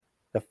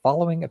The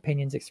following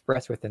opinions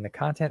expressed within the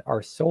content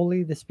are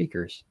solely the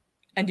speakers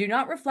and do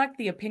not reflect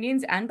the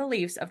opinions and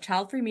beliefs of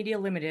Childfree Media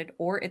Limited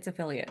or its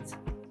affiliates.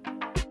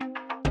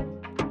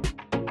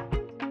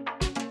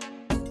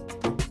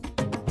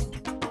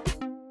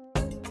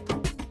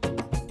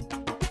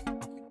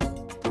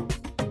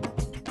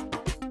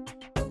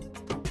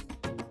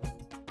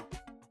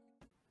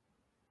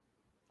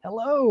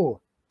 Hello,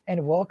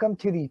 and welcome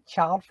to the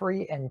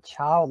Childfree and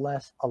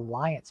Childless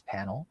Alliance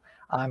panel.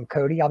 I'm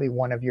Cody. I'll be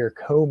one of your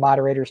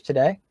co-moderators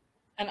today.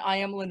 And I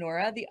am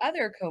Lenora, the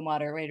other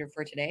co-moderator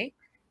for today.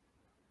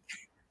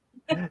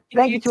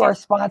 Thank you to our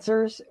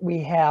sponsors.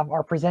 We have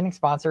our presenting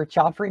sponsor,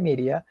 Childfree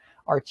Media,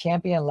 our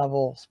champion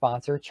level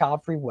sponsor,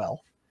 Childfree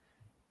Wealth.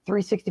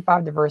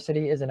 365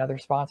 Diversity is another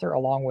sponsor,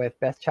 along with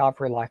Best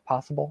Childfree Life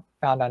Possible,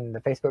 found on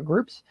the Facebook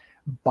groups.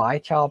 Buy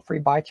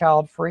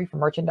Childfree for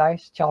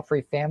merchandise,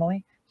 Childfree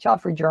Family,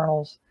 Childfree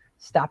Journals,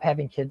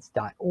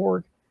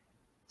 StopHavingKids.org,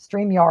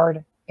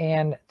 StreamYard,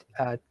 and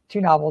two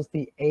novels,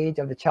 The Age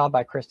of the Child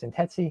by Kristen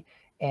Tetzy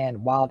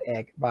and Wild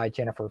Egg by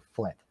Jennifer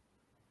Flint.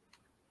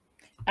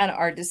 And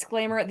our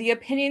disclaimer, the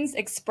opinions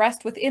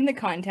expressed within the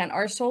content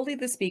are solely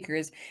the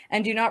speakers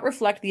and do not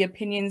reflect the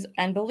opinions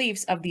and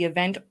beliefs of the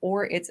event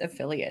or its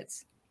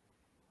affiliates.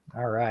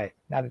 All right.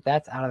 Now that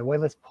that's out of the way,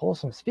 let's pull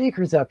some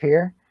speakers up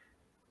here.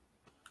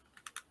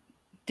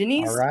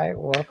 Denise. All right.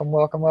 Welcome.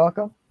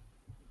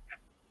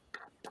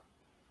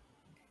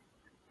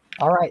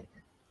 All right.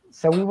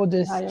 So we will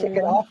just kick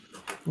it off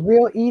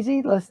real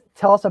easy. Let's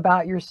tell us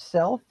about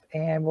yourself,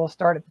 and we'll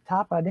start at the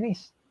top.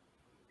 Denise.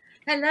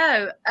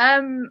 Hello,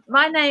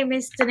 my name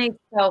is Denise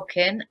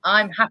Tolkien.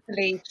 I'm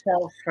happily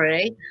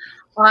child-free.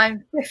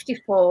 I'm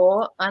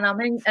 54 and I'm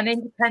an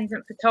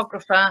independent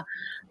photographer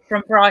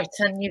from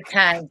Brighton,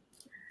 UK.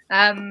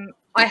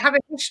 I have a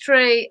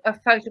history of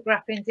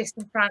photographing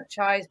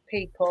disenfranchised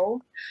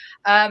people,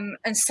 and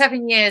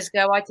 7 years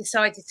ago I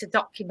decided to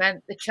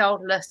document the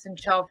childless and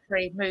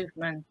child-free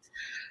movement.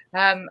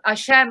 I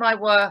share my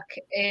work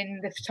in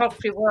the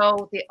photography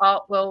world, the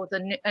art world,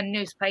 and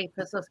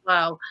newspapers as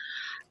well.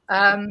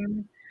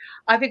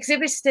 I've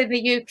exhibited in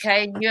the UK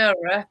and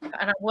Europe,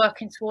 and I'm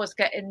working towards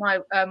getting my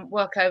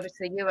work over to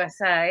the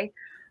USA.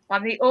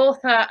 I'm the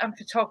author and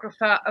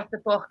photographer of the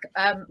book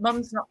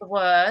Mum's Not the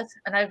Word,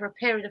 and over a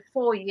period of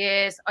 4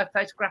 years, I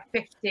photographed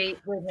 50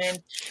 women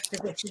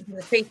positioned in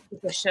the fetal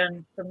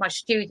position from my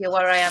studio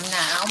where I am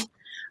now.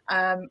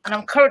 And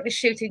I'm currently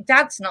shooting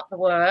Dad's Not the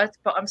Word,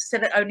 but I'm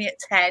still only at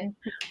 10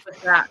 with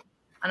that.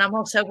 And I'm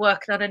also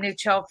working on a new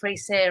child-free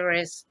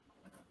series.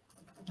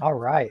 All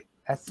right.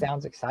 That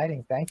sounds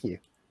exciting. Thank you.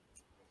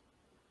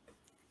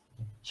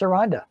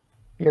 Sharonda,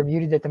 you're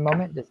muted at the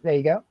moment. There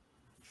you go.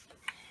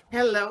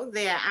 Hello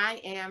there.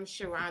 I am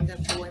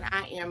Sharonda Ford.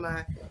 I am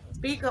a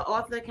speaker,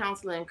 author,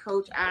 counselor, and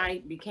coach.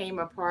 I became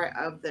a part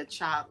of the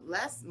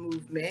Childless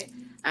movement,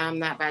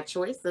 not by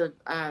choice.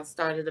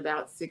 Started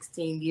about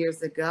 16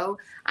 years ago.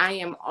 I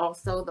am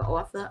also the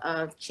author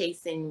of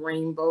Chasing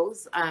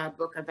Rainbows, a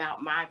book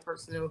about my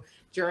personal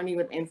journey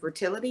with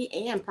infertility,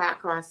 and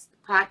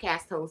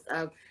podcast host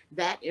of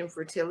That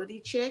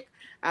Infertility Chick,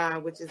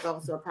 which is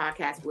also a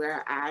podcast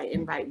where I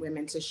invite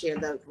women to share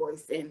their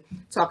voice and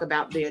talk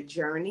about their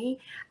journey.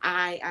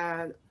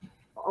 I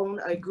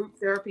own a group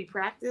therapy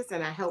practice,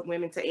 and I help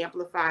women to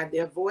amplify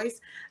their voice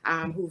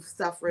who've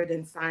suffered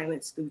in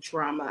silence through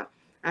trauma.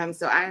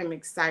 So I am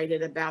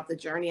excited about the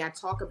journey. I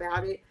talk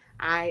about it.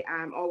 I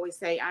always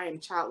say I am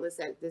childless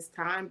at this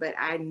time, but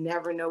I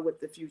never know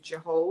what the future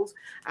holds.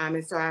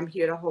 And so I'm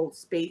here to hold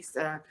space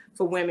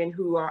for women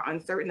who are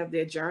uncertain of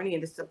their journey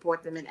and to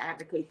support them and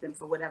advocate them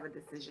for whatever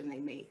decision they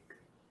make.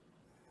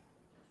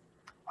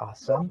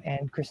 Awesome.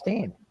 And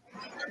Christine.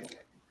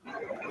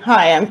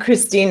 Hi, I'm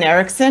Christine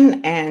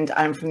Erickson, and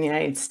I'm from the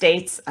United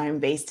States. I'm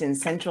based in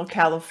Central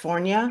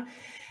California.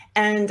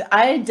 And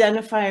I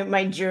identify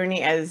my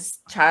journey as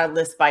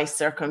childless by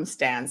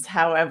circumstance.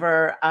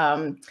 However,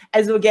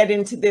 as we'll get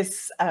into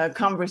this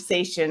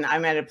conversation,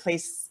 I'm at a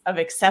place of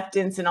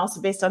acceptance, and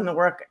also based on the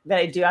work that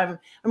I do, I'm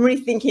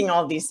rethinking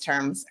all these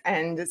terms,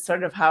 and it's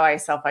sort of how I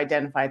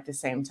self-identify at the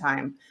same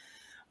time.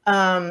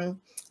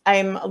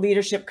 I'm a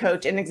leadership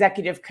coach, an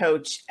executive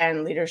coach,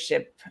 and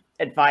leadership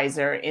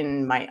advisor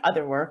in my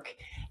other work.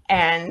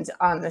 And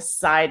on the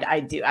side, I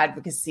do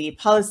advocacy,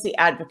 policy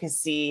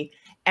advocacy,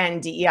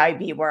 and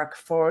DEIB work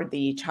for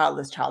the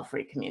childless,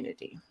 child-free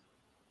community.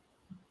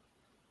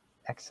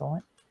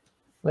 Excellent.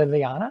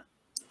 Liliana?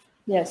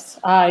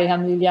 Yes, I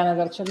am Liliana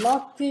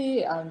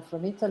Vercellotti. I'm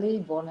from Italy,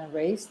 born and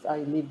raised. I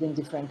lived in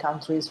different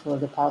countries for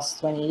the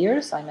past 20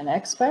 years. I'm an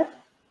expat.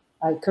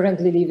 I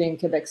currently live in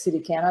Quebec City,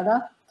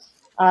 Canada.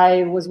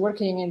 I was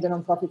working in the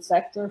nonprofit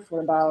sector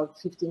for about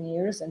 15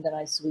 years, and then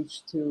I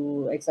switched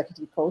to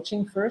executive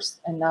coaching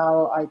first. And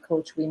now I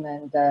coach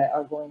women that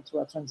are going through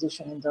a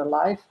transition in their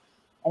life,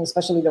 and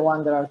especially the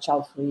ones that are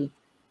child-free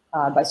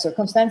by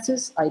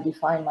circumstances. I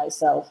define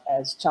myself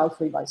as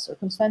child-free by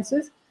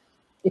circumstances.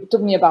 It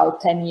took me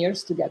about 10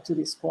 years to get to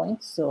this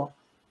point. So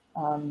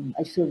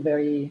I feel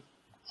very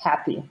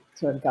happy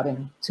to have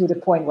gotten to the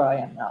point where I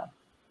am now.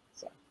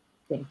 So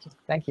thank you.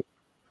 Thank you.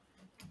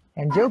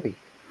 And Joby.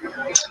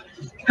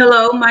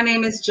 Hello, my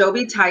name is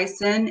Joby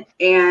Tyson,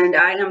 and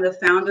I am the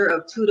founder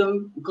of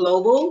Tudum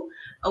Global,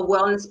 a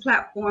wellness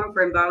platform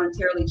for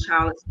involuntarily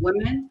childless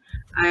women.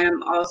 I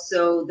am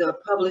also the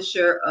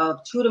publisher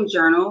of Tudum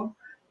Journal,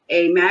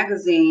 a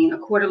magazine, a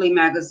quarterly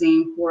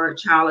magazine for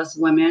childless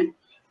women,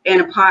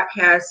 and a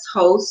podcast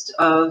host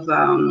of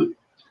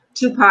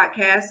two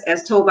podcasts,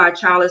 As Told by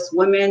Childless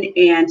Women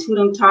and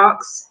Tudum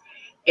Talks.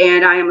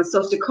 And I am a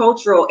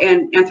sociocultural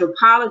and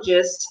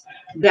anthropologist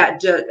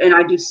and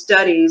I do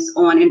studies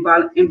on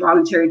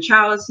involuntary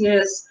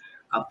childlessness,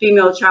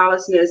 female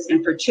childlessness,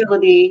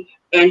 infertility,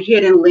 and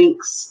hidden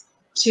links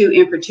to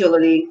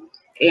infertility.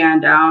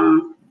 And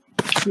I'm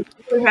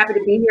really happy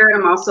to be here.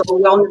 I'm also a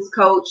wellness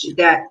coach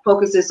that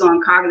focuses on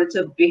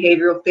cognitive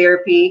behavioral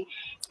therapy.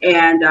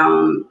 And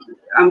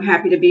I'm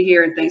happy to be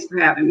here, and thanks for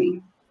having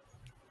me.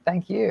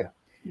 Thank you.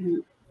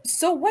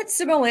 So what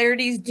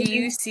similarities do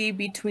you see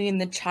between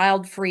the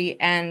child-free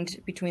and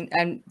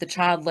the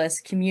childless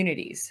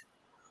communities?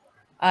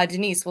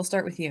 Denise, we'll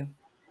start with you.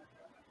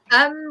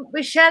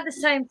 We share the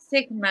same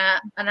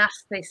stigma and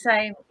ask the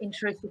same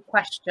intrusive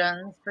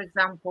questions. For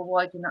example,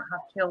 why do you not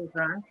have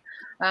children?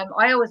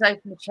 I always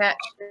open the chat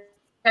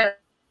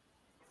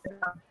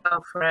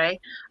free,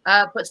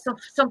 but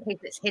some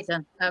people it's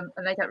hidden, and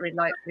they don't really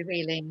like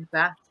revealing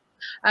that.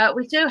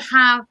 We do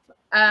have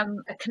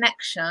a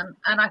connection,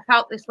 and I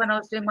felt this when I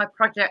was doing my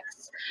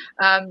projects,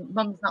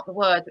 Mum's Not the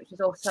Word, which is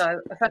also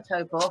a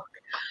photo book.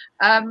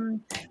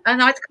 And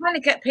I'd kind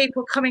of get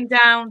people coming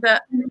down to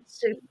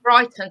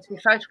Brighton to be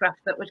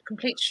photographed that were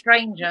complete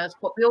strangers,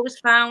 but we always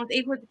found,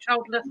 even with the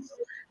childless,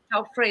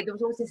 child-free, there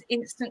was always this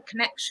instant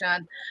connection.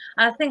 And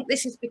I think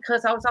this is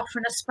because I was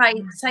offering a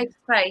safe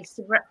space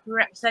to be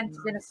represented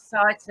in a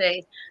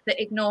society that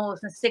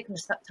ignores and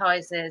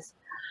stigmatizes.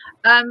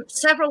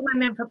 Several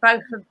women from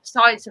both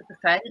sides of the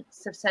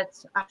fence have said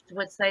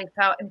afterwards they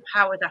felt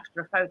empowered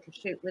after a photo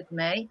shoot with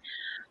me.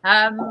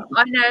 I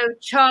know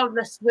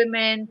childless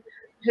women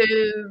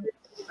who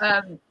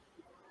have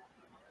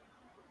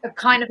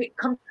kind of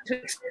come to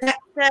accept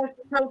their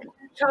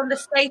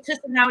childless status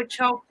and now it's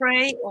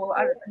child-free, or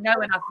I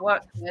know and I've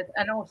worked with,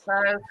 and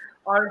also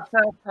are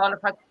infertile, have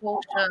had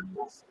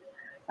abortions.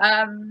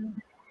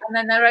 And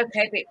then they're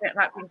okay a bit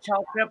like being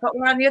child-free. But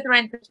we're on the other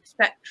end of the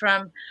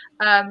spectrum.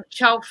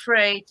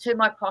 Child-free, two of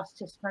my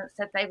participants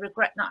said they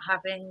regret not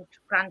having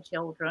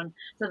grandchildren.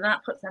 So then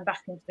that puts them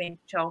back into being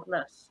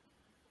childless.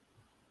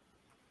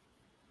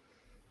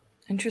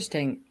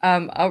 Interesting.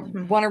 I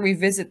want to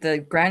revisit the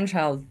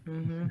grandchild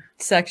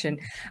section.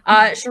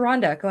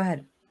 Sharonda, go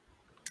ahead.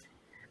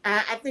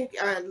 I think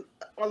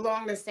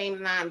along the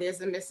same line,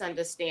 there's a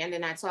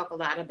misunderstanding. I talk a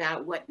lot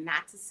about what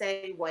not to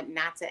say, what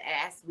not to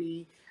ask.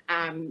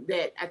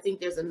 That I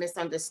think there's a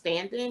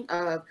misunderstanding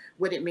of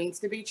what it means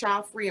to be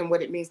child-free and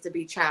what it means to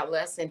be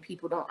childless, and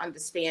people don't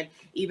understand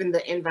even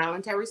the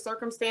involuntary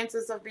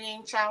circumstances of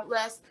being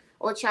childless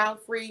or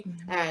child-free.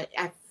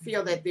 I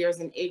feel that there's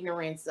an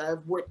ignorance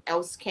of what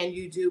else can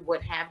you do,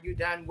 what have you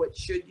done, what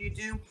should you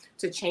do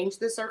to change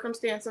the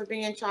circumstance of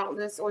being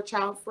childless or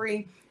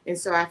child-free. And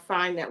so I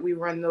find that we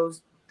run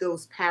those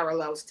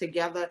parallels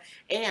together,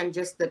 and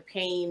just the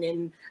pain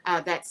and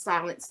that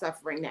silent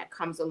suffering that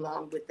comes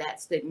along with that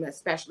stigma,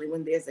 especially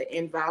when there's an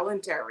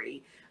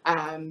involuntary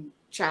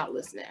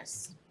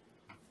childlessness.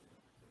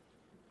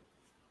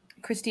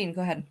 Christine,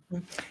 go ahead.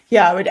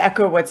 Yeah, I would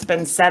echo what's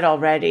been said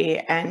already.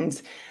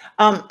 And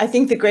I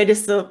think the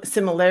greatest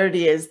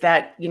similarity is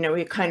that,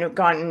 we've kind of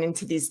gotten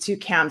into these two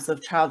camps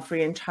of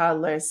child-free and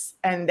childless,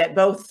 and that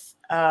both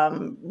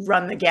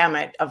run the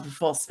gamut of the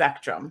full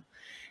spectrum.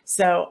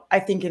 So I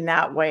think in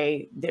that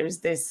way, there's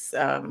this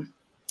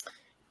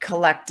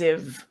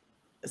collective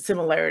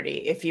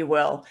similarity, if you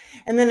will.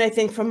 And then I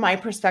think from my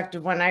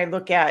perspective, when I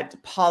look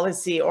at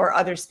policy or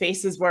other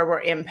spaces where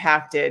we're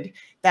impacted,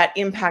 that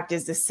impact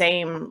is the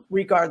same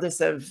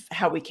regardless of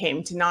how we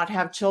came to not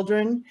have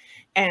children.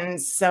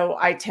 And so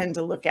I tend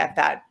to look at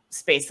that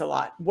space a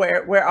lot.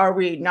 Where are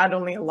we not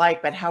only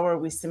alike, but how are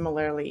we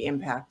similarly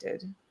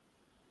impacted?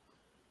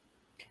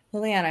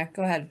 Liliana,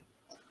 go ahead.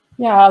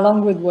 Yeah,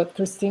 along with what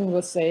Christine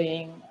was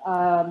saying,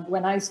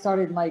 when I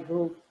started my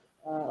group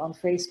on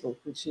Facebook,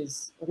 which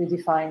is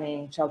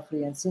Redefining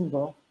Child-Free and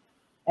Single,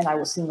 and I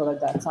was single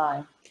at that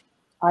time,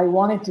 I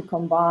wanted to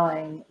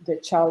combine the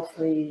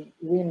child-free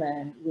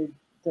women with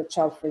the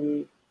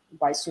child-free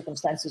by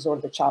circumstances or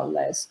the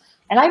childless.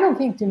 And I don't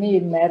think, to me,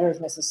 it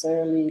matters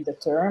necessarily the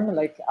term.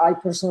 Like, I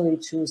personally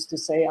choose to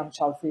say I'm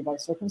child-free by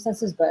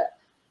circumstances, but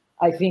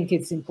I think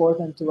it's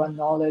important to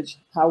acknowledge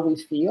how we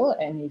feel.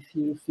 And if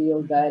you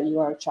feel that you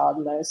are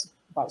childless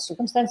by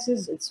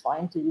circumstances, it's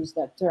fine to use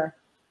that term.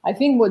 I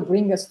think what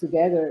brings us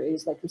together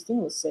is, like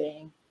Christine was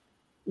saying,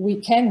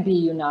 we can be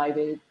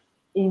united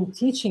in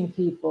teaching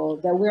people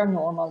that we are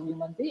normal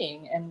human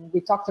beings. And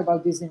we talked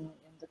about this in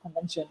the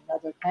convention, in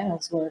other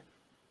panels, where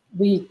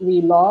we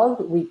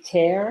love, we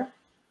care,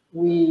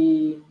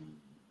 we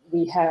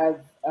have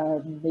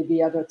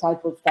maybe other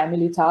type of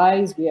family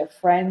ties, we have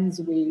friends,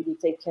 we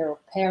take care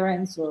of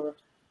parents,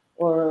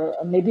 or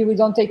maybe we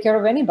don't take care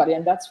of anybody,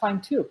 and that's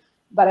fine too.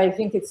 But I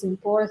think it's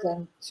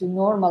important to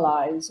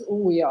normalize who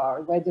we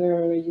are,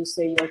 whether you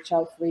say you're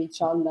child-free,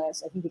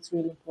 childless. I think it's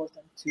really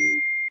important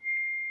to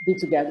be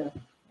together.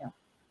 Yeah.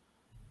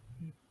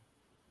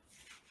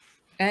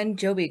 And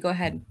Joby, go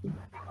ahead.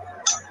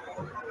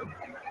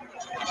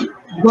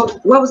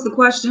 What was the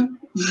question?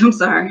 I'm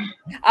sorry.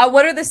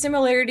 What are the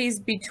similarities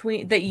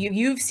between that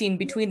you've seen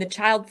between the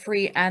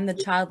child-free and the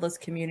childless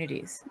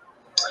communities?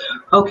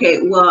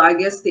 Okay, well, I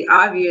guess the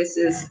obvious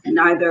is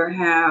neither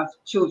have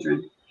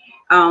children,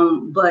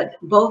 but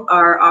both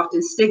are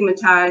often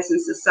stigmatized in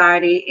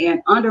society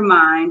and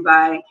undermined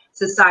by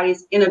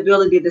society's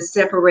inability to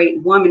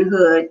separate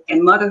womanhood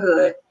and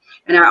motherhood.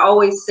 And I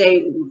always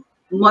say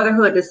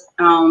motherhood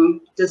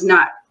does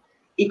not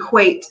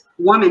equate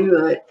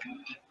womanhood.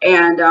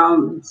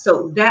 And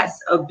so that's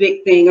a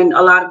big thing. And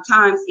a lot of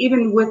times,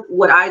 even with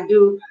what I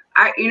do,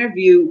 I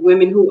interview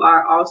women who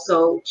are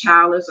also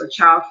childless or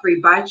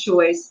child-free by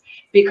choice,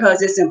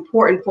 because it's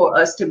important for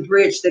us to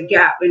bridge the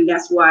gap. And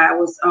that's why I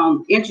was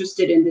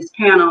interested in this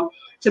panel,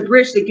 to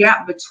bridge the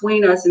gap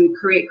between us and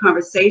create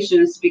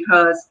conversations,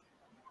 because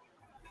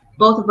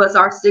both of us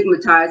are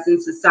stigmatized in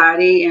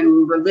society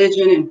and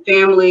religion and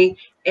family.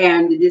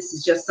 And this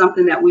is just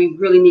something that we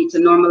really need to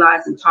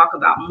normalize and talk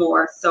about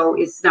more, so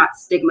it's not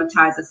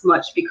stigmatized as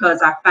much,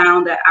 because I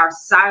found that our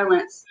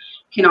silence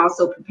can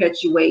also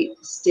perpetuate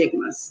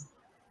stigmas.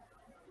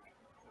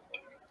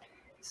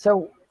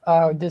 So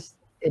just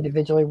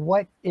individually,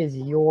 what is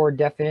your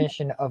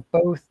definition of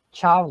both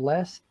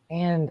childless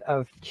and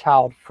of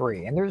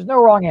child-free? And there's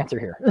no wrong answer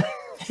here.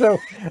 So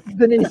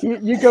Denise,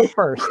 you go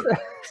first.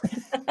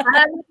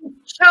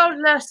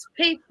 Childless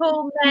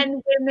people,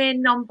 men,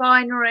 women,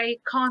 non-binary,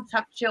 can't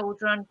have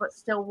children but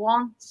still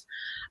want,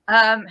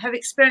 have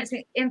experienced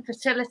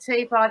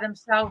infertility by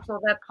themselves or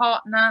their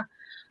partner,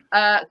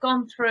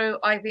 gone through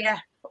IVF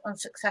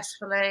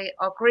unsuccessfully,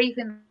 are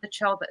grieving the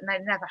child that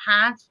they never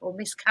had or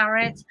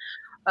miscarried,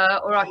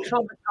 or are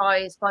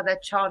traumatized by their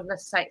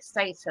childless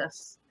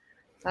status.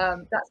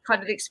 That's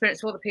kind of the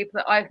experience of all the people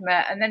that I've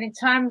met. And then in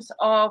terms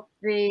of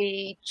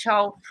the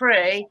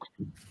child-free,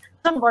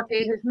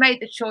 somebody who's made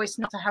the choice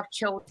not to have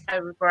children, no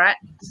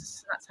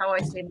regrets. That's how I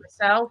see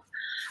myself.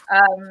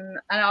 And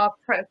are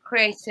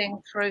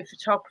creating through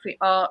photography,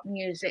 art,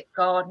 music,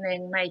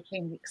 gardening,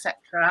 making,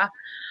 etc.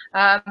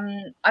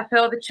 I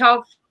feel the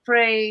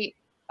child-free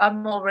are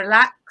more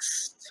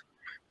relaxed.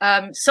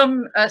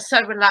 Some are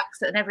so relaxed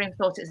that they never even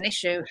thought it was an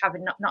issue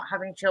not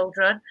having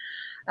children.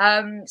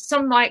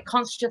 Some might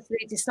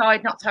consciously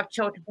decide not to have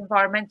children for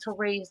environmental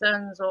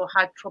reasons or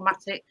had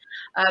traumatic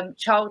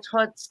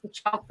childhoods. The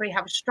child-free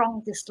have a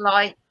strong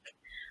dislike.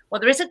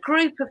 Well, there is a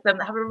group of them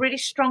that have a really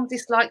strong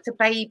dislike to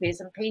babies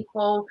and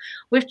people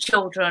with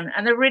children,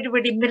 and they're really,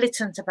 really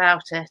militant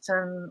about it.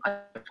 And I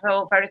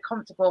feel very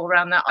comfortable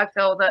around that. I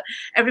feel that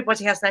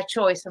everybody has their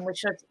choice, and we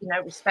should,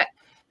 respect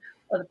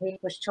other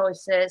people's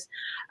choices.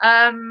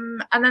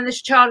 And then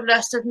this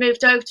childless have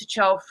moved over to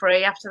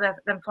child-free after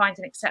them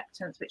finding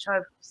acceptance, which I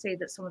see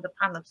that some of the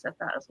panel have said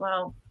that as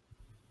well.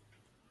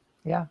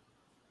 Yeah.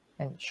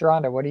 And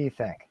Sharonda, what do you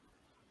think?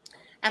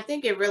 I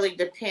think it really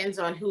depends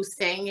on who's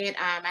saying it.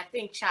 I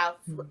think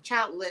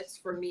childless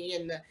for me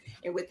and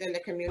within the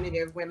community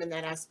of women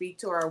that I speak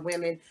to are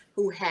women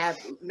who have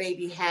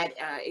maybe had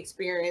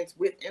experience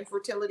with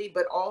infertility,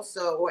 but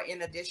also, or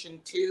in addition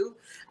to,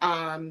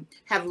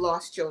 have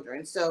lost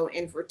children. So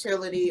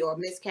infertility or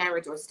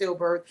miscarriage or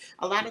stillbirth,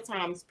 a lot of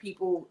times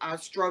people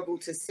struggle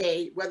to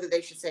say whether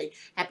they should say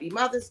Happy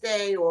Mother's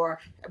Day or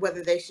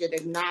whether they should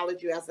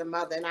acknowledge you as a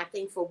mother. And I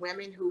think for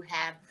women who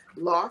have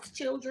lost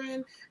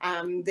children,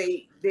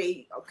 they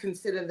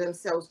consider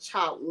themselves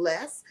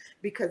childless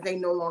because they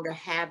no longer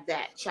have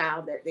that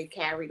child that they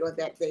carried or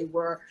that they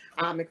were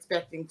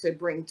expecting to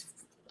bring to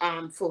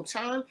full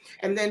term.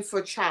 And then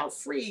for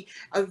child-free,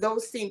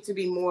 those seem to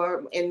be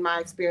more, in my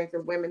experience,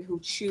 of women who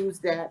choose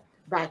that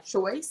by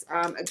choice,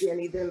 again,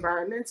 either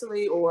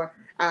environmentally or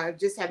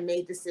just have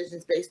made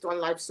decisions based on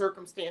life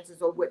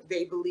circumstances or what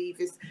they believe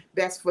is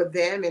best for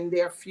them and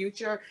their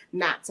future,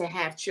 not to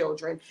have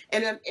children.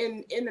 And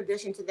in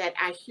addition to that,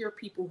 I hear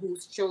people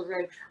whose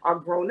children are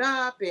grown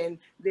up and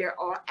they're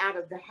all out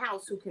of the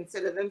house who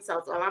consider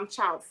themselves, well, I'm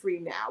child-free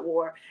now,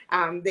 or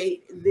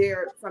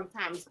they're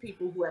sometimes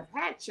people who have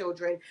had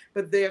children,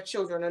 but their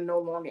children are no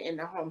longer in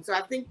the home. So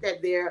I think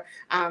that there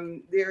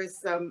is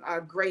some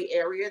gray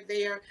area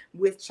there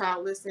with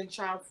childless and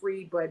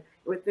child-free, but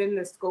within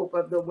the scope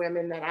of the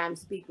women that I'm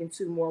speaking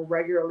to more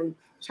regularly,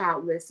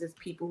 childless is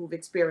people who've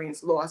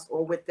experienced loss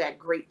or with that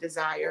great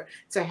desire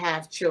to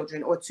have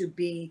children or to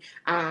be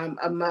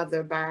a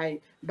mother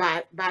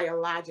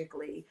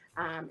biologically,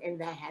 and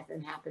that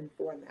hasn't happened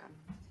for them.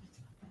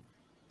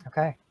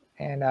 Okay.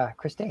 And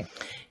Christine.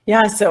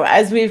 Yeah, so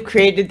as we've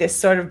created this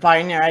sort of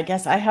binary, I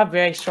guess I have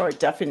very short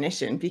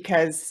definition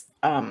because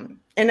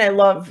and I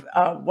love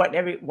what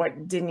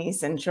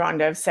Denise and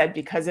Sharonda have said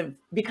because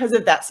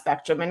of that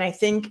spectrum. And I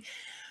think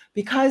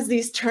because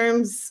these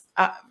terms,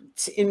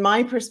 in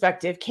my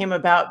perspective, came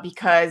about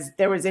because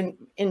there was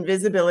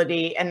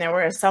invisibility and there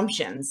were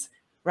assumptions,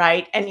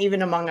 right? And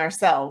even among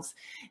ourselves.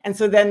 And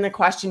so then the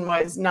question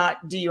was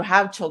not, do you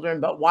have children,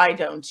 but why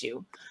don't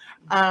you?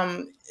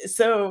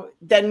 So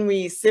then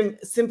we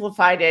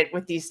simplified it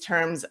with these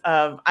terms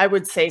of, I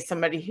would say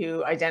somebody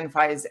who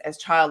identifies as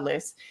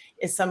childless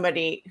is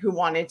somebody who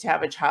wanted to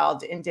have a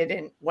child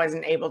and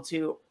wasn't able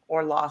to,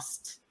 or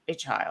lost a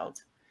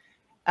child.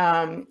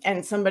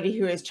 And somebody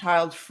who is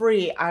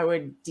child-free, I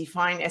would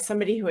define as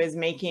somebody who is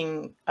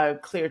making a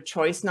clear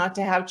choice not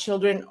to have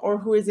children, or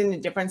who is in a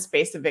different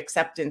space of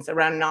acceptance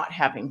around not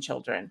having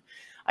children.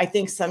 I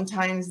think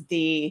sometimes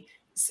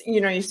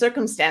your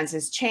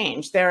circumstances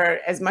change.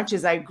 As much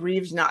as I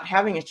grieved not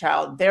having a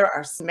child, there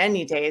are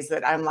many days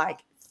that I'm like,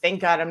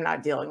 thank God I'm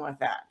not dealing with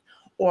that.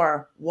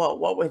 Or, whoa,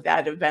 what would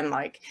that have been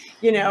like?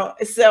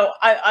 So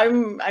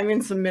I'm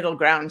in some middle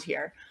ground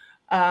here.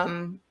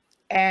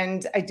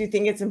 And I do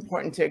think it's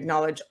important to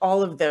acknowledge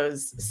all of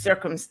those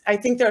I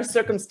think there are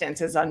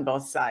circumstances on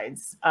both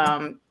sides.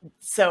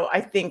 So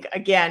I think,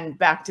 again,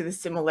 back to the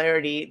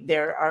similarity,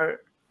 there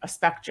are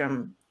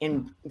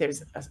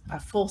there's a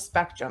full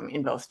spectrum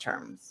in both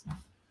terms.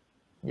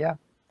 Yeah.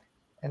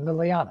 And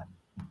Liliana.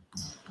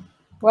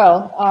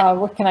 Well,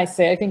 what can I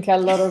say? I think a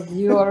lot of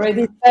you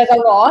already said a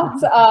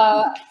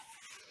lot.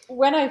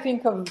 When I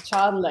think of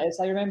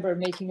childless, I remember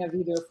making a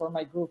video for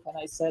my group, and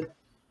I said,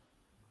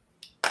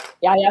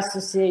 I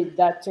associate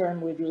that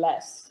term with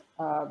less.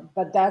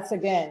 But that's,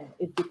 again,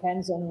 it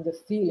depends on the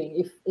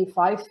feeling. If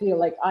I feel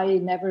like I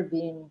never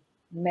been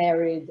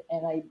married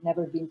and I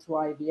never been through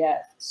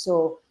IVF,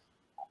 so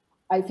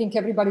I think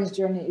everybody's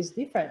journey is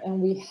different,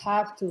 and we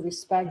have to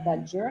respect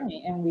that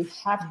journey, and we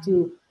have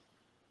to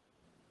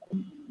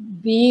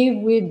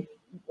be with,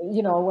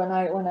 when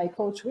I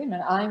coach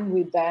women, I'm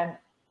with them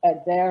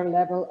at their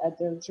level, at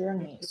their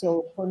journey.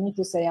 So for me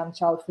to say I'm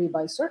child-free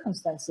by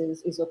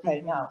circumstances is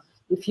okay. Now,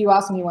 if you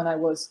ask me when I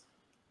was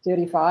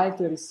 35,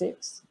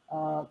 36,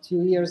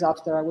 2 years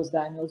after I was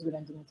diagnosed with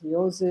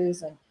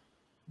endometriosis, and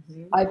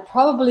I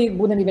probably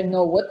wouldn't even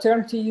know what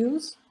term to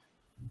use,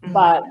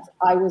 but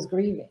I was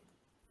grieving.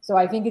 So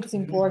I think it's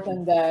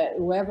important that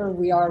whoever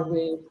we are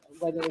with,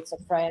 whether it's a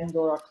friend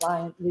or a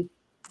client, we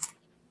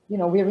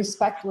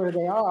respect where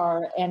they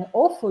are. And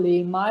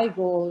hopefully my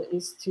goal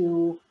is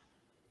to,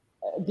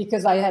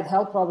 because I had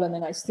health problem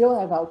and I still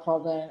have health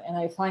problem, and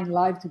I find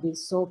life to be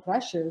so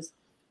precious,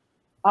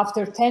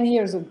 after 10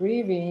 years of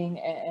grieving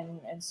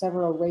and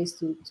several ways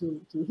to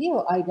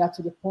heal, I got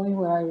to the point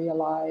where I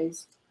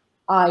realized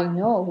I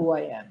know who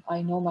I am.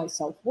 I know my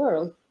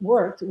self-worth,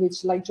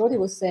 which, like Jody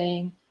was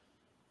saying,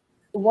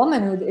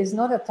 womanhood is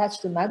not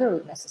attached to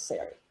motherhood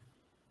necessarily.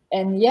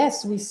 And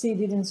yes, we see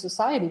it in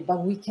society,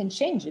 but we can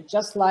change it.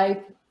 Just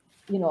like,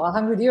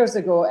 100 years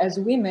ago, as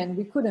women,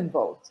 we couldn't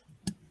vote.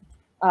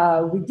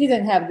 We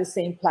didn't have the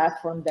same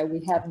platform that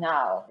we have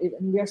now.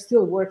 We are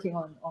still working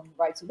on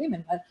rights of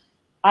women. But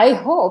I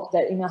hope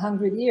that in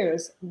 100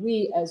 years,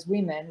 we as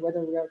women,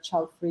 whether we are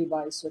child-free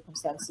by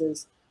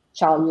circumstances,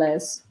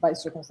 childless by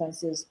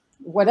circumstances,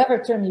 whatever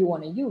term you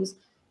want to use,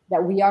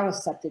 that we are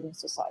accepted in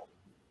society,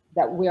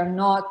 that we are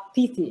not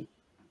pity,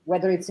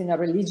 whether it's in a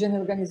religion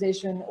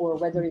organization or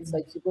whether it's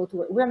like you go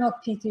to, we're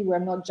not pity, we're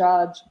not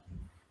judge.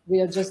 We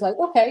are just like,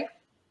 okay,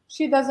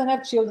 she doesn't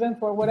have children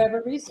for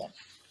whatever reason.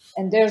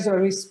 And there's a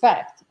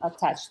respect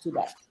attached to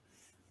that.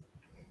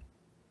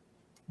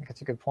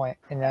 That's a good point.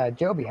 And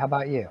Joby, how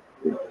about you?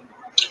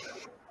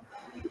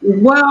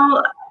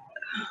 Well,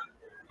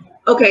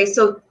 okay,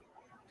 so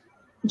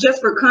just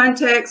for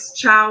context,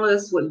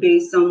 childless would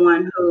be a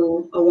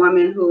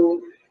woman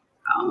who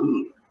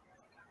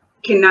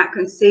cannot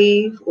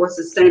conceive or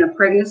sustain a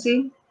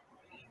pregnancy,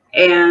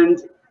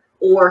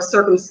 or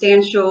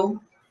circumstantial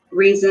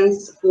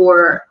reasons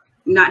for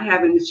not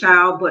having a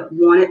child but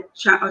wanted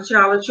a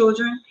child or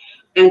children.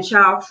 And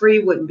child-free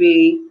would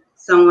be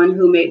someone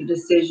who made the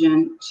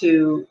decision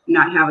to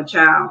not have a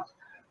child.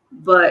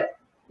 But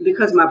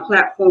because my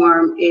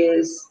platform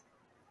is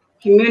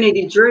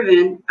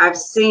community-driven, I've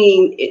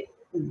seen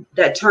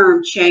that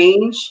term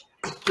change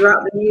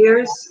throughout the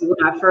years.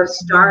 When I first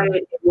started,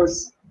 it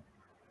was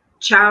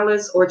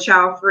childless or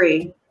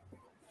child-free.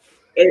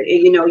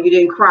 You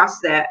didn't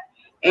cross that.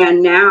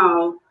 And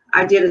now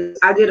I did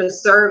a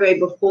survey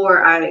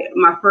before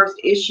my first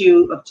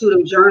issue of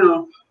Tudum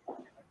Journal,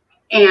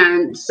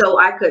 and so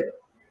I could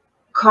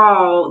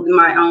call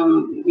my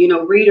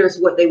readers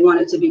what they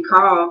wanted to be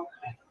called,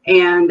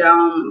 and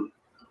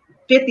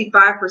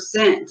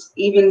 55%,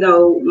 even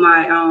though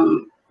my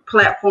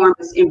platform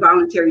is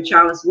involuntary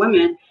childless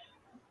women,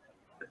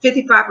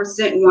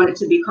 55% wanted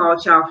to be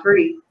called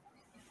child-free.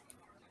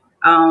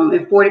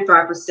 And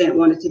 45%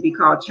 wanted to be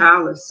called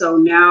childless. So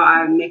now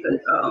I make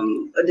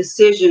a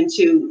decision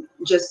to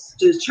just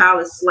do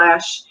childless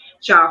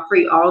 /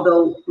 child-free,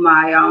 although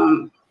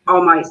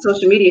all my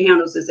social media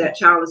handles is at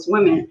childless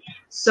women.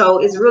 So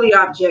it's really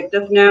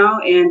objective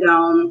now, and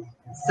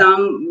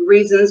some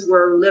reasons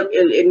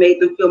it made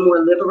them feel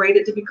more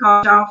liberated to be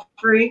called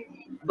child-free.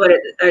 But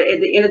at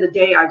the end of the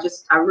day,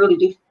 I really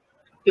do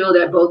feel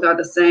that both are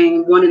the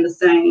same, one and the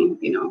same,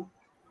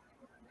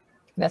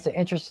 That's an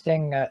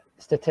interesting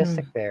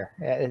statistic there.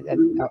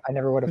 I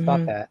never would have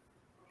thought that.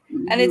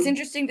 And it's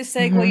interesting to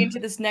segue into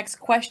this next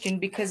question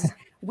because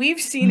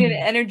we've seen an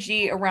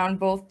energy around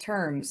both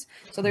terms.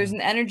 So there's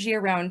an energy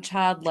around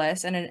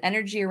childless and an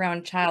energy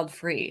around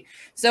child-free.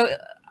 So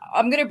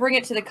I'm going to bring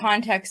it to the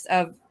context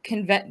of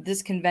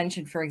this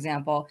convention, for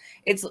example.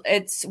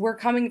 We're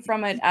coming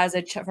from it as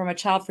from a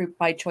child-free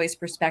by choice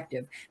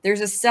perspective.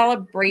 There's a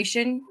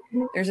celebration.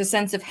 There's a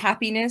sense of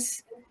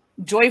happiness,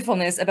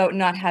 joyfulness about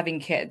not having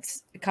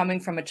kids, coming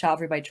from a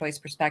child-free by choice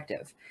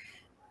perspective.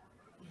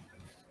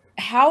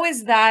 How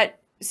is that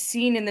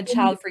seen in the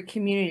child-free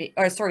community,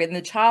 or sorry, in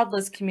the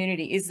childless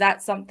community? Is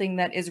that something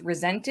that is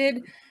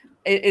resented?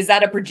 Is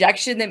that a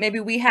projection that maybe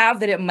we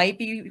have, that it might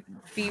be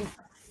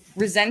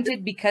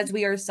resented because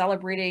we are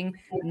celebrating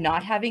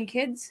not having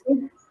kids?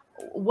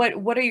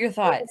 What are your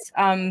thoughts?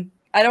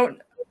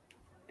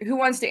 Who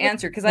wants to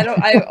answer? Because I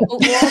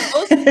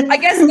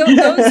guess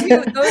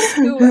those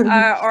who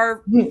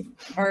are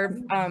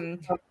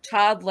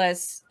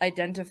childless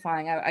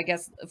identifying. I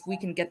guess if we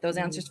can get those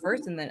answers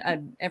first, and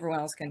then everyone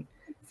else can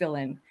fill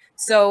in.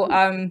 So,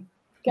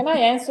 can I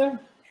answer?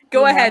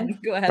 Go ahead,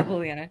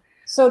 Liliana.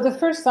 So the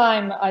first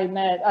time I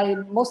met,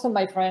 most of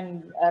my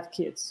friends have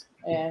kids,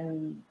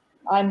 and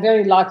I'm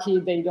very lucky.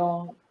 They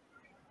don't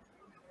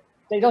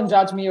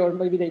judge me, or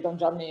maybe they don't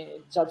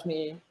judge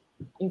me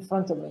in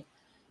front of me.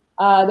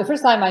 The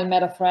first time I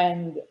met a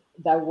friend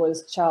that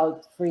was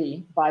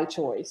child-free by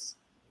choice,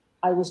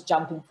 I was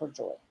jumping for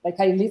joy. Like,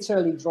 I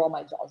literally draw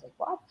my jaw. I was like,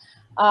 what?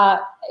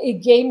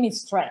 It gave me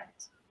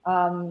strength.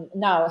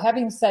 Now,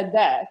 having said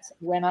that,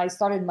 when I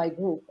started my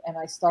group and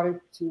I started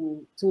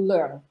to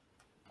learn,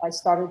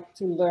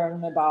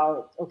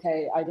 about,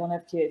 okay, I don't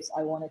have kids.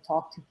 I want to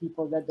talk to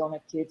people that don't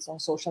have kids on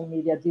social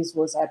media. This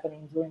was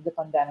happening during the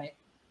pandemic.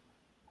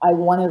 I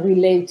want to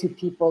relate to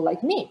people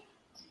like me.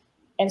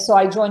 And so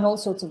I joined all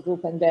sorts of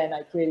groups, and then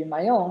I created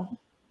my own.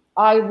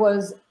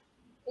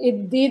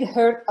 It did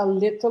hurt a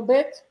little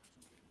bit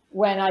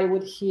when I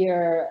would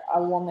hear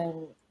a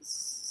woman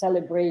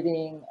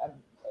celebrating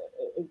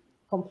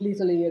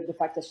completely the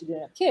fact that she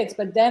didn't have kids.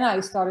 But then I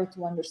started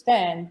to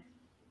understand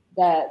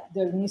that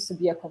there needs to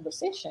be a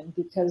conversation,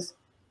 because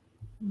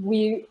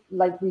we,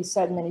 like we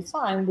said many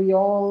times, we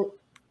all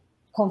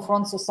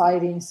confront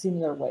society in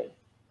similar way.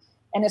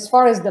 And as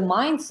far as the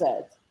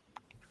mindset,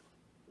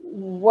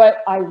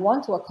 what I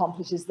want to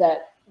accomplish is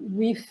that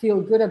we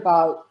feel good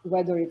about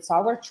whether it's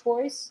our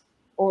choice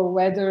or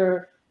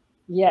whether,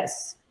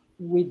 yes,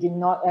 we did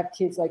not have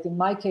kids. Like in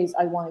my case,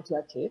 I wanted to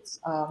have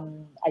kids.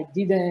 I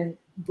didn't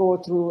go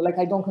through, like,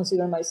 I don't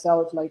consider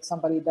myself like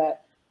somebody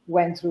that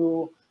went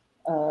through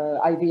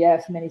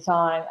IVF many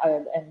times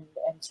and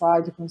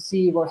tried to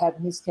conceive or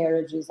had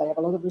miscarriages. I have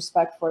a lot of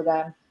respect for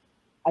them.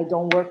 I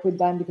don't work with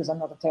them because I'm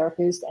not a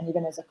therapist. And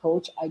even as a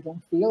coach, I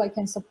don't feel I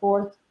can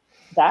support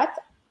that.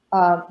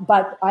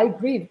 But I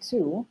grieved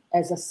too,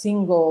 as a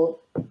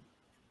single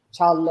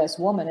childless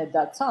woman at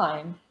that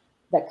time,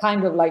 that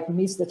kind of like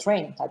missed the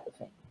train type of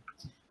thing.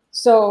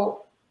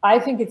 So I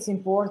think it's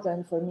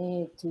important for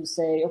me to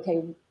say,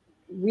 okay,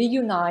 we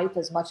unite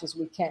as much as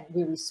we can.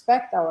 We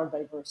respect our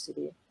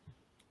diversity.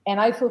 And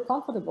I feel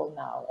comfortable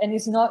now. And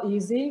it's not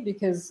easy,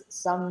 because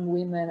some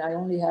women, I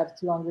only have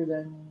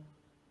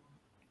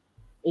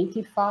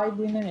 285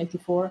 women,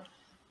 84.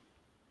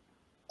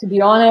 To be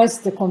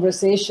honest, the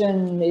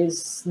conversation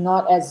is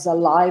not as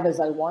alive as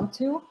I want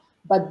to,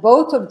 but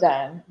both of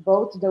them,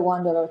 both the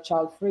one that are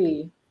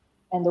child-free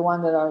and the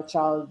one that are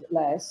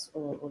childless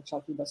or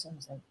child-free by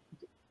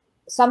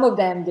some of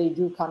them, they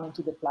do come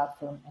into the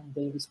platform and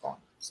they respond.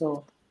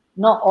 So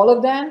not all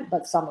of them,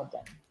 but some of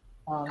them.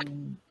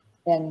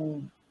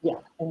 And yeah,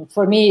 and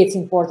for me, it's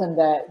important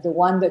that the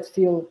one that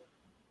feel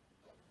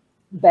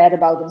bad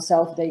about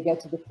themselves, they get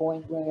to the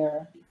point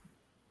where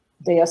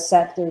they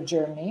accept their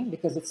journey,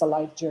 because it's a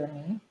life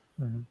journey,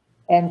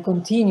 and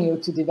continue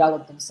to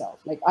develop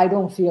themselves. Like, I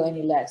don't feel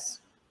any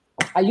less.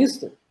 I used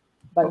to,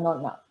 but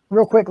not now.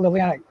 Real quick,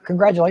 Liliana,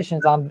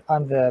 congratulations on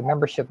the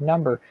membership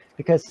number,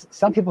 because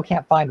some people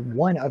can't find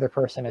one other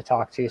person to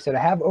talk to. So to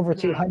have over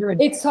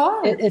 200, it's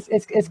hard.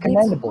 It's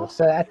commendable.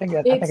 So I think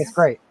it's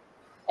great.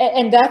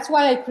 And that's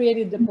why I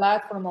created the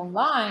platform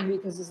online,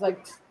 because it's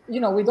like, we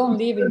don't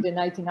live in the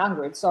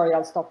 1900s. Sorry,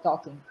 I'll stop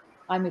talking.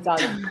 I'm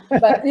Italian.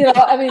 But,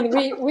 I mean,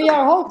 we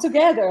are all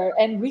together,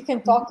 and we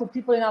can talk to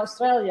people in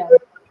Australia.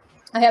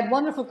 I had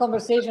wonderful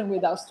conversation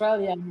with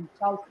Australian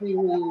child-free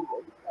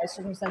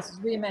circumstances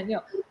women.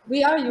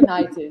 We are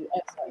united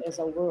as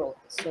a world.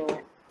 So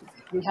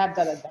we have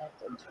that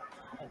advantage.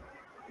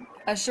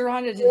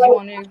 Sharonda, did you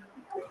want to?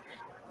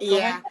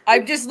 Yeah.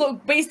 I'm just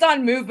based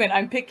on movement.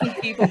 I'm picking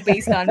people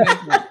based on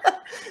movement.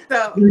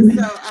 So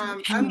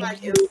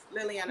unlike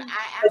Liliana,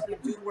 I actually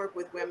do work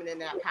with women in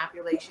that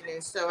population,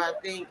 and so I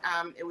think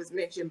it was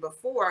mentioned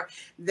before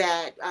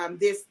that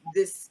this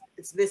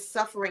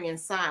suffering in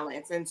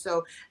silence. And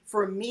so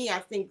for me, I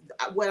think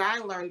what I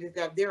learned is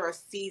that there are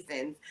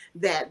seasons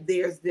that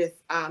there's this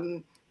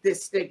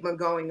stigma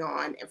going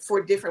on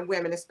for different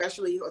women,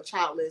 especially who are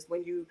childless.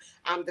 When you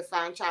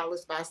define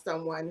childless by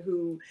someone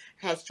who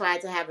has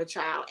tried to have a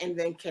child and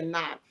then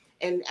cannot.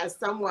 And as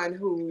someone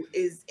who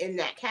is in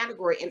that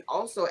category, and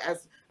also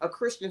as a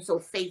Christian, so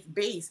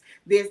faith-based,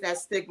 there's that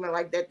stigma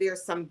like that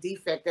there's some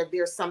defect, that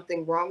there's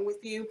something wrong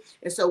with you.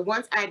 And so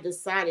once I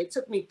decided, it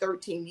took me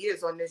 13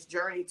 years on this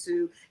journey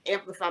to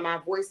amplify my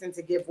voice and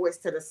to give voice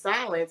to the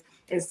silence.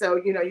 And so,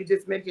 you know, you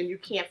just mentioned you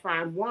can't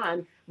find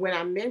one. When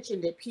I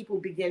mentioned it, people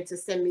began to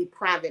send me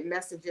private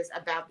messages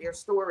about their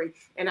story.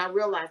 And I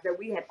realized that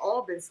we had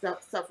all been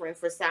suffering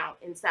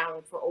in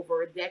silence for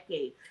over a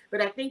decade.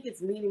 But I think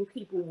it's meeting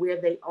people where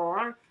they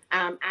are.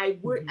 I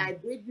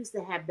did used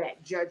to have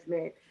that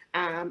judgment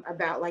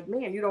about like,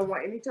 man, you don't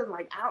want any children.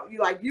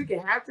 Like, you can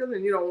have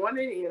children, you don't want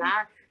any, and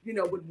I, you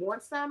know, would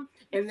want some.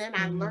 And then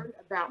I learned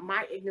about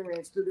my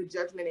ignorance through the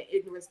judgment and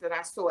ignorance that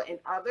I saw in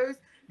others,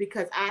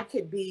 because I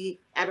could be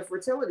at a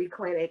fertility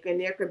clinic and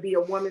there could be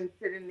a woman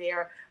sitting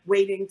there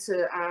waiting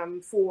to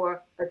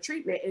for a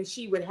treatment, and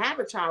she would have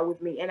a child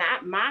with me. And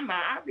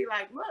I'd be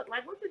like, look,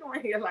 like, what you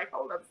doing here? Like,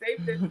 hold up,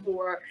 save this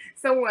for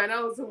someone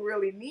else who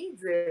really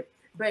needs it.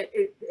 But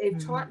it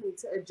taught me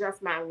to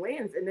adjust my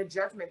lens and the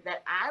judgment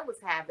that I was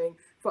having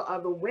for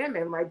other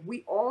women. Like,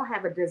 we all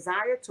have a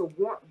desire to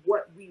want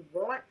what we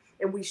want,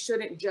 and we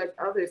shouldn't judge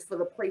others for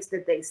the place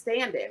that they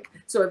stand in.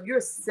 So if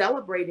you're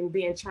celebrating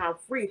being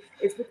child-free,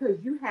 it's because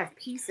you have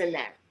peace in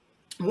that.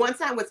 Once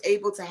I was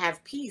able to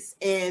have peace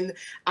in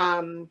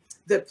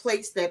the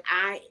place that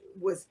I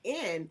was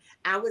in,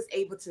 I was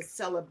able to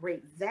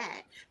celebrate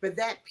that. But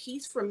that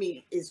peace for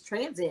me is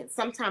transient.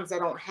 Sometimes I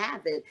don't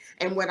have it.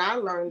 And what I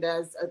learned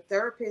as a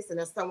therapist and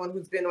as someone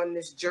who's been on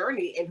this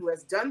journey and who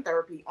has done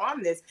therapy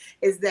on this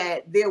is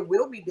that there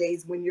will be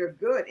days when you're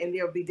good and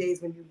there'll be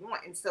days when you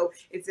want. And so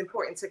it's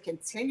important to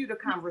continue the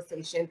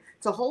conversation,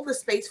 to hold the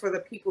space for the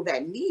people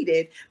that need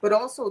it, but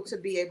also to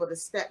be able to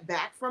step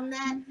back from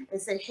that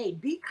and say, hey,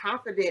 be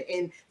confident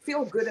and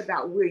feel good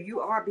about where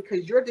you are,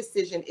 because your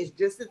decision is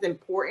just as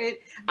important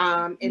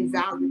and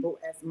valuable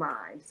as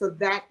mine. So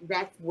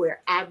that's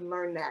where I've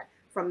learned that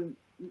from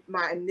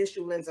my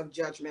initial lens of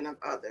judgment of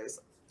others.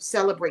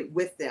 Celebrate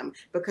with them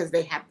because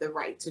they have the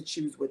right to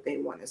choose what they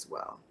want as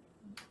well.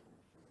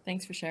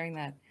 Thanks for sharing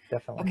that.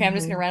 Definitely. Okay, I'm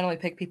just going to randomly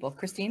pick people.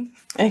 Christine?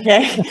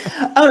 Okay.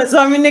 So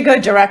I'm going to go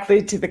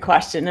directly to the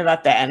question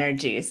about the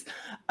energies.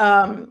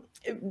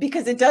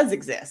 Because it does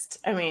exist.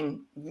 I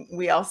mean,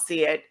 we all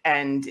see it,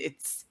 and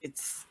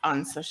it's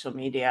on social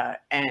media,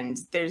 and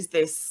there's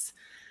this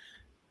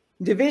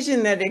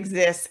division that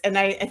exists. And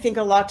I think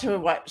a lot to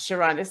what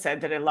Sharonda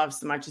said that I love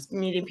so much is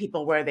meeting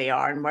people where they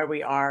are and where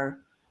we are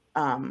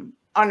on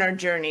our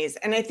journeys.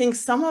 And I think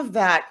some of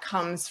that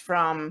comes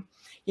from,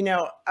 you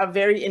know, a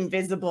very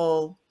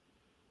invisible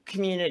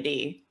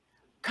community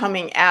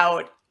coming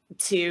out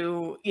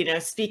to, you know,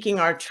 speaking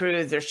our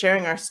truths or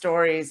sharing our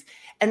stories.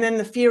 And then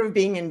the fear of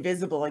being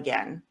invisible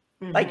again,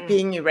 like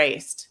being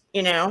erased,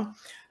 you know?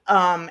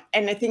 And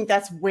I think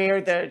that's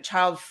where the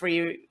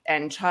child-free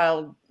and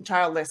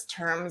childless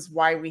terms,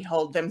 why we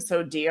hold them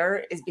so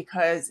dear, is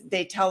because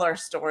they tell our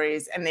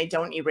stories and they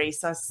don't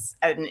erase us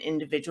at an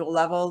individual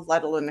level,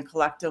 let alone the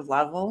collective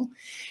level.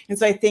 And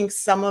so I think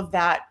some of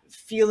that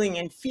feeling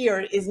and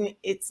fear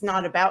it's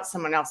not about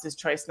someone else's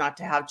choice not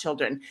to have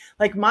children.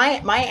 Like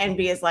my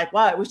envy is like,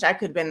 wow, I wish I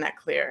could have been that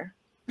clear.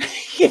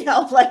 You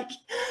know, like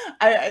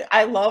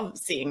I love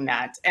seeing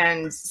that.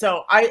 And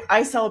so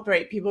I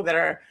celebrate people that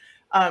are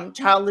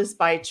childless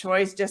by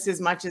choice just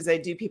as much as I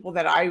do people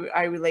that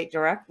I relate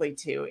directly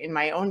to in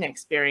my own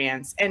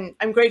experience. And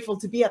I'm grateful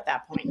to be at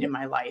that point in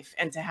my life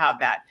and to have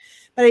that.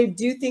 But I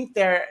do think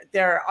there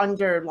are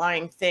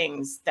underlying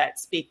things that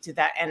speak to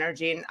that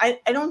energy. And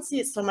I don't see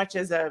it so much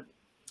as a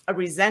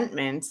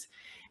resentment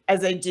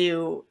as I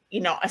do,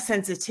 you know, a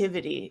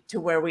sensitivity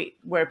to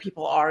where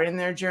people are in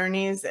their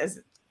journeys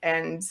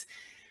and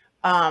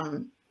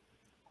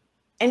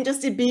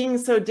just it being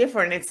so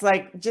different. It's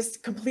like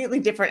just completely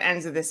different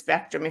ends of the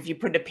spectrum. If you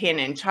put a pin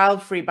in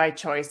child-free by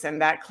choice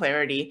and that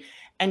clarity,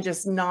 and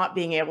just not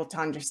being able to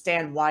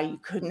understand why you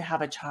couldn't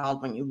have a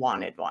child when you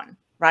wanted one,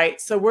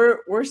 right? So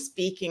we're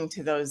speaking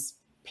to those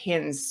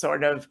pins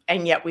sort of,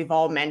 and yet we've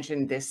all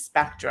mentioned this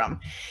spectrum.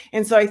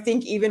 And so I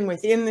think even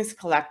within this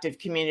collective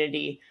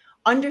community,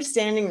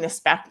 understanding the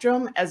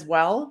spectrum as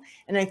well.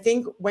 And I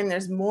think when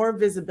there's more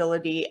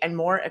visibility and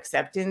more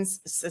acceptance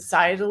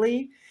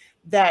societally,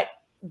 that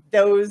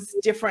those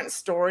different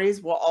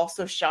stories will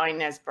also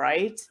shine as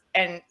bright,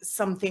 and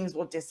some things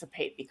will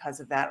dissipate because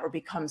of that or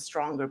become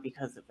stronger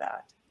because of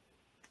that.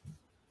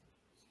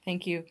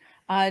 Thank you.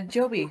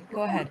 Joby,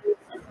 go ahead.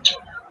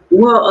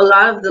 Well, a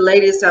lot of the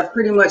ladies have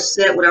pretty much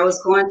said what I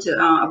was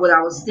what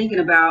I was thinking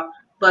about,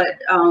 but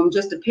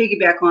just to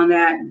piggyback on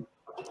that,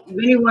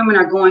 many women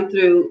are going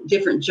through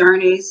different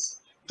journeys,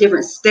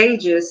 different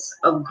stages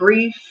of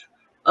grief,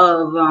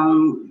 of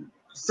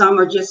some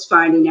are just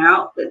finding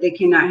out that they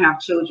cannot have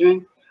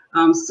children.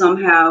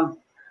 Some have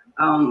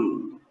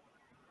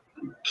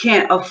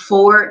can't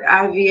afford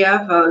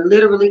IVF,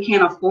 literally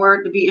can't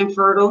afford to be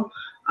infertile,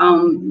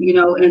 you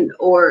know,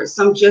 or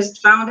some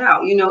just found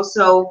out, you know.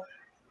 So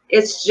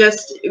it's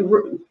just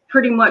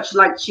pretty much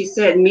like she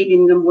said,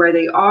 meeting them where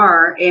they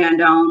are.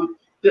 And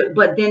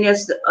but then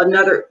there's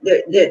another,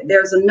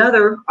 there's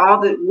another all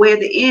the way at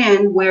the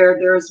end where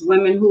there's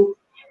women who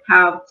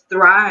have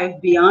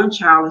thrived beyond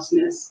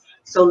childlessness.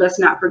 So let's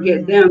not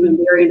forget them, and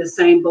they're in the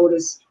same boat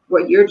as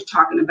what you're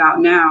talking about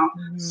now.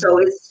 So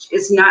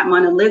it's not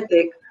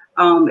monolithic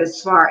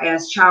as far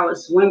as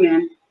childless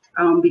women,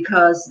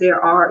 because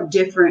there are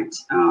different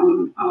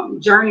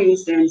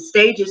journeys and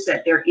stages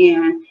that they're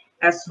in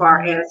as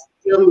far as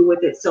dealing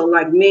with it. So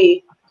like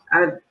me,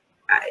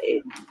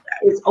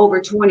 it's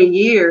over 20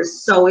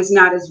 years, so it's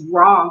not as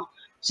raw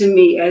to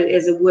me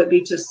as it would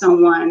be to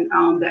someone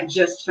that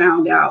just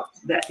found out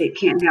that they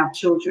can't have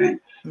children.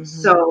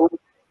 So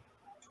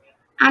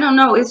I don't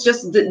know, it's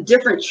just the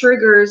different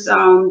triggers.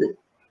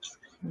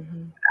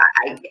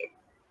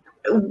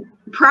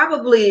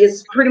 Probably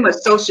it's pretty much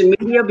social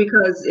media,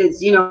 because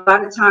it's, you know, a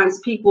lot of times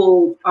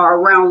people are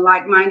around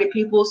like-minded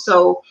people.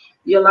 So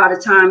a lot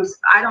of times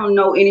I don't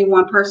know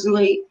anyone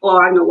personally,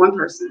 or I know one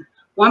person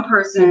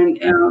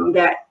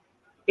that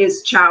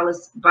is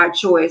childless by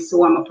choice,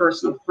 who I'm a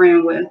personal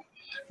friend with,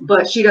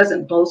 but she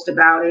doesn't boast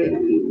about it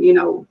and, you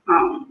know,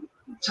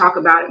 talk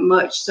about it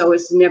much. So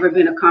it's never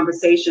been a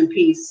conversation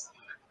piece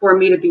for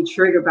me to be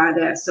triggered by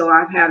that. So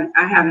I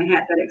haven't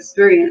had that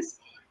experience.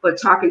 But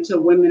talking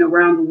to women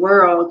around the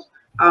world,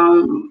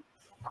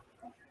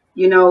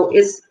 you know,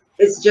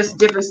 it's just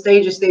different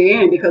stages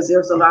they're in, because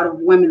there's a lot of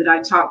women that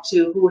I talk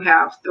to who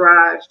have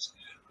thrived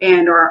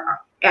and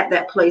are at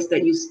that place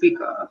that you speak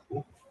of.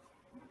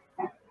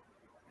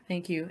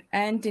 Thank you.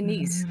 And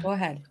Denise, go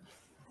ahead.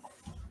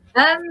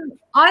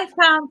 I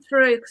found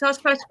through, because I was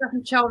supposed to go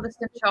from Childless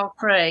and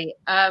Childfree,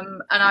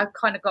 and I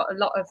kind of got a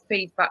lot of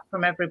feedback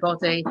from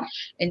everybody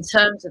in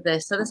terms of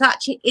this. So there's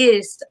actually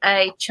is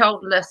a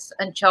Childless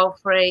and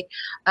Childfree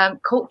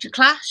culture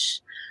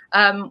clash,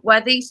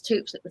 where these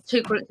two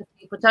groups of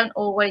people don't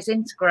always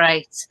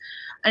integrate.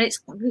 And it's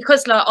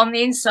because, like, on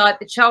the inside,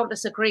 the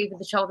childless agree with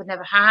the child they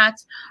never had,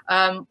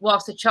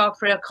 whilst the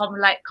Childfree are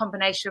a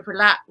combination of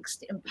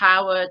relaxed,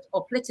 empowered,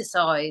 or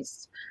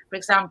politicized. For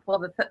example,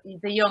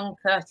 the young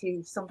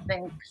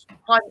 30-something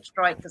climate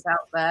strikers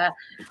out there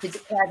who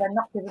declare they're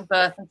not giving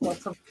birth until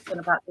something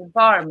about the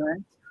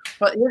environment.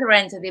 But at the other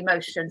end of the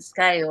emotion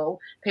scale,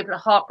 people are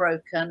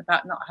heartbroken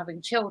about not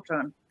having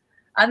children.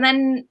 And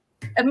then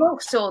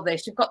amongst all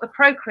this, you've got the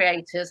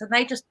procreators, and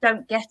they just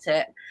don't get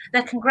it.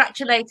 They're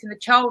congratulating the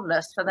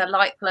childless for their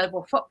light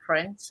global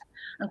footprint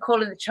and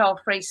calling the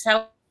child-free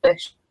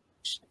selfish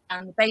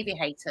and baby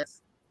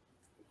haters.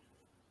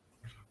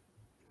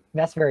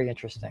 That's very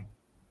interesting.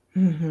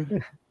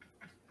 And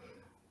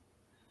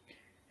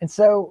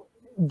so,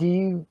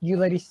 do you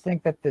ladies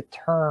think that the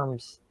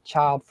terms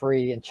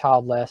child-free and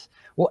childless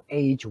will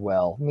age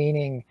well?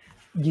 Meaning,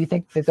 do you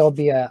think that there'll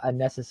be a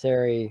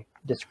necessary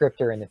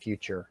descriptor in the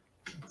future?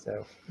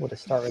 So we'll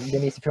just start with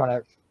Denise, if you want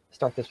to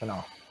start this one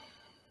off.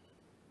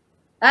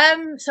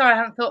 Sorry, I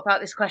haven't thought about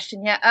this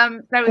question yet.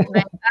 Bear with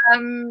me.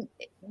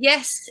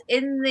 Yes,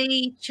 in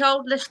the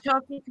childless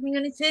childfree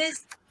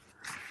communities,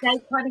 they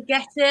kind of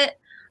get it.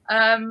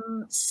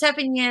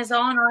 7 years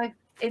on,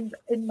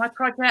 in my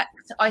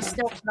project, I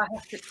still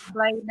have to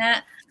explain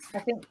it. I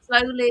think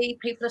slowly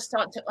people are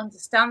starting to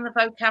understand the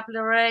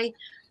vocabulary.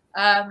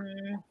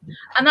 And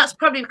that's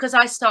probably because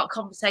I start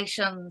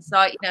conversations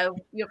like, you know,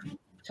 you're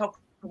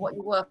talking what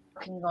you're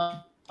working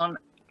on, and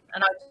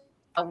I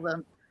tell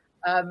them.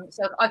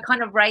 So I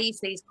kind of raise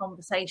these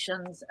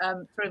conversations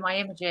through my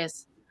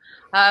images.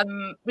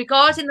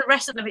 Regarding the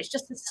rest of them, it's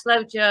just a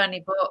slow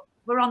journey, but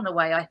we're on the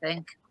way, I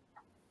think.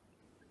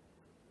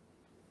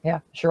 Yeah,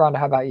 Sharonda,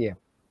 how about you?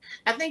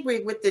 I think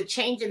with the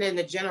changing in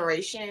the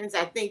generations,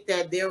 I think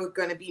that there are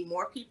going to be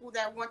more people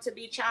that want to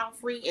be child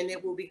free, and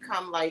it will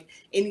become like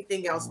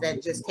anything else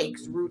that just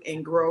takes root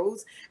and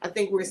grows. I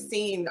think we're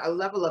seeing a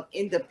level of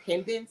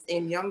independence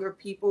in younger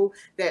people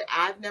that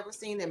I've never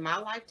seen in my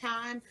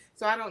lifetime.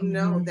 So I don't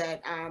know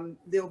that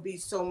there'll be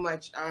so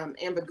much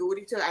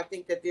ambiguity to it. I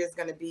think that there's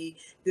going to be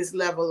this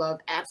level of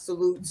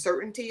absolute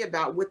certainty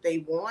about what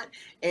they want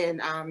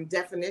and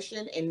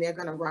definition, and they're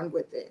going to run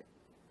with it.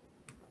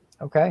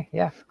 Okay.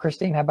 Yeah.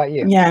 Christine, how about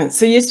you? Yeah.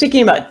 So you're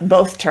speaking about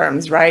both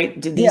terms,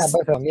 right? Yeah,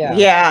 both of them. Yeah.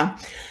 Yeah.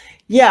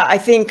 Yeah. I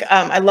think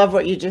I love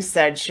what you just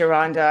said,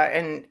 Sharonda.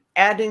 And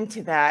adding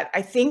to that,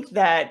 I think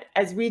that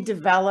as we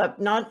develop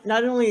not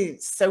only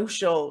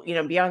social, you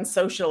know, beyond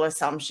social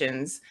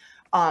assumptions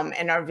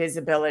and our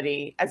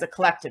visibility as a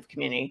collective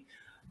community,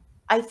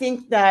 I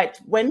think that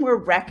when we're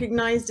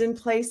recognized in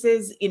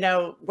places, you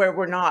know, where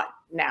we're not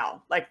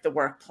now, like the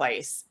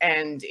workplace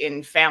and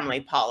in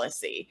family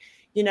policy,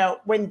 you know,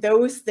 when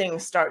those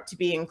things start to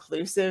be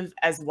inclusive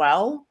as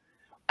well,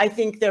 I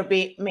think there'll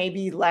be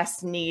maybe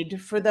less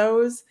need for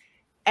those.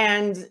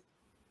 And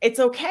it's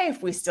okay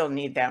if we still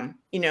need them,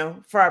 you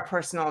know, for our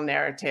personal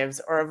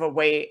narratives or of a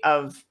way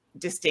of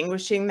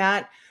distinguishing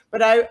that.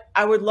 But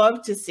I would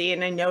love to see,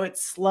 and I know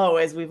it's slow,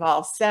 as we've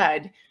all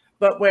said,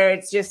 but where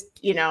it's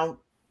just, you know,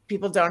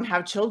 people don't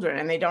have children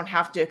and they don't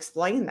have to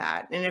explain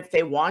that. And if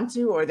they want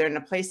to, or they're in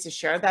a place to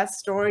share that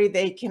story,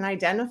 they can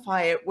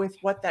identify it with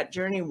what that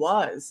journey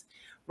was,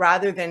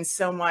 rather than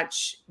so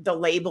much the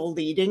label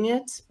leading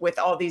it with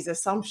all these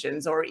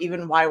assumptions, or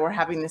even why we're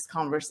having this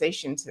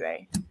conversation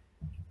today.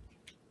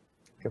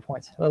 Good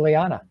points.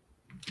 Liliana.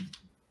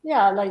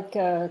 Yeah, like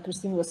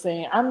Christine was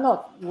saying, I'm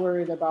not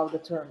worried about the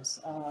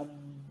terms.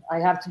 I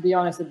have to be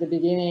honest, at the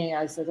beginning,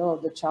 I said, oh,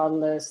 the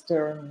childless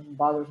term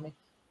bothers me.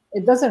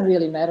 It doesn't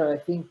really matter. I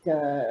think,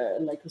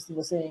 like Christine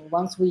was saying,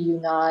 once we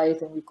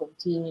unite and we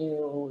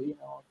continue,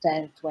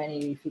 10,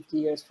 20, 50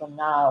 years from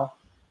now,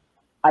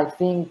 I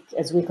think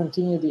as we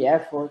continue the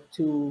effort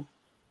to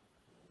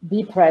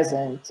be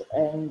present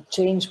and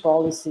change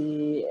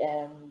policy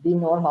and be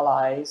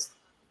normalized,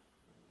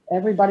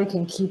 everybody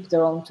can keep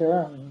their own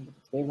term.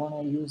 They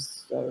want to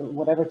use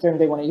whatever term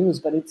they want to use,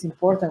 but it's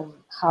important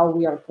how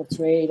we are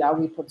portrayed, how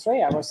we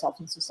portray ourselves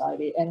in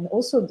society, and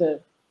also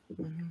the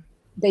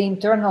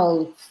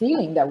internal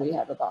feeling that we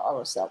have about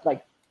ourselves.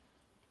 Like,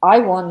 I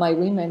want my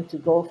women to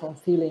go from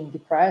feeling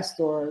depressed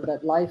or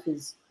that life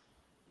is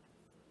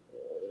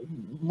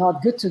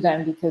not good to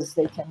them because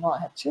they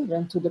cannot have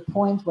children, to the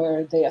point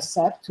where they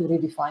accept to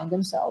redefine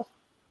themselves,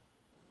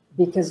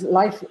 because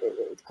life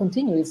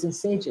continues in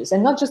stages.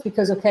 And not just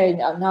because, okay,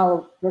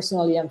 now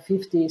personally I'm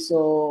 50,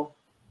 so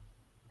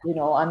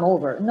I'm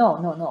over.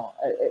 No.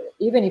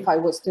 Even if I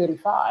was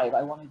 35,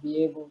 I want to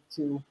be able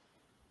to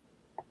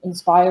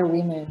inspire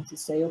women to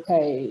say,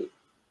 okay,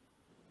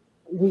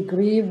 we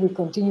grieve, we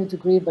continue to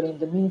grieve, but in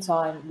the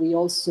meantime, we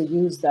also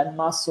use that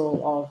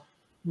muscle of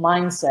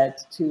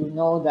mindset to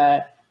know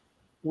that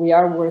we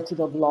are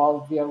worthy of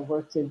love, we are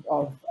worthy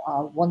of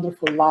a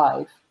wonderful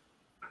life,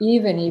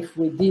 even if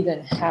we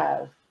didn't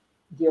have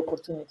the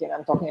opportunity, and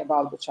I'm talking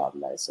about the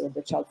childless or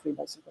the child-free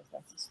by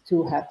circumstances,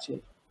 to have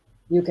children.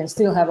 You can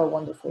still have a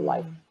wonderful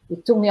life.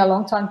 It took me a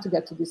long time to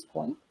get to this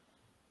point.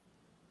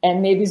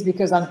 And maybe it's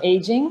because I'm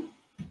aging.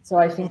 So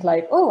I think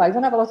like, oh, I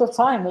don't have a lot of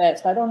time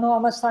left. I don't know how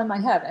much time I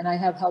have, and I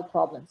have health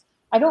problems.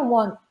 I don't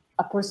want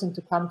a person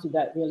to come to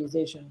that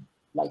realization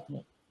like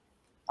me.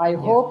 I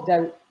hope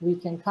that we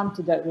can come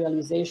to that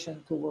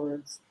realization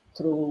through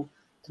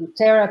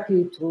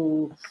therapy,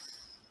 through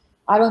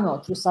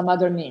some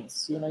other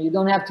means. You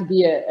don't have to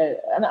be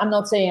I'm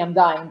not saying I'm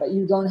dying, but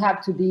you don't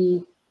have to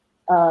be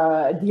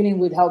dealing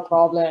with health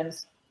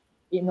problems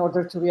in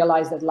order to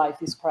realize that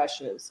life is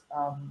precious,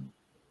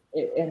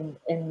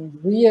 and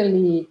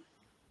really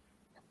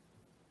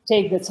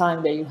take the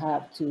time that you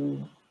have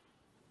to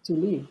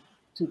live,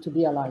 to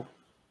be alive.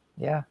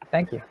 Yeah,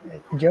 thank you.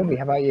 Joby,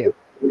 how about you?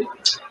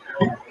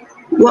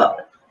 Well,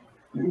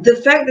 the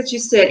fact that you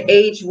said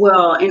age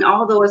well, and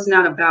although it's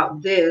not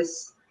about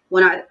this,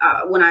 when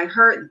I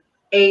heard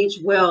age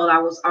well, I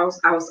was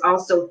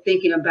also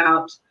thinking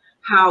about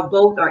how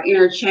both are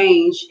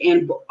interchanged,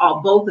 and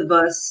both of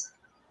us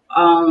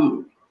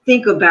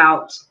think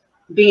about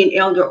being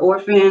elder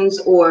orphans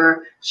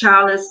or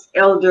childless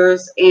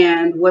elders,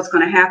 and what's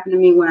going to happen to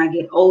me when I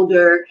get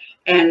older,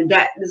 and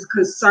that is a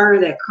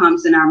concern that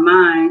comes in our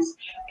minds.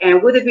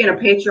 And with it being a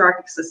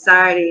patriarchal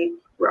society,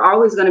 we're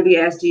always going to be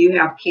asked, do you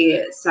have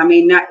kids?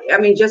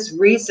 Just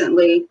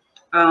recently,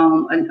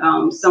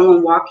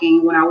 someone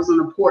walking when I was on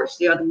the porch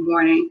the other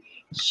morning,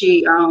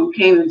 she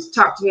came and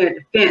talked to me at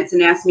the fence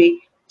and asked me,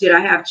 did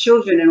I have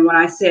children? And when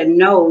I said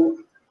no,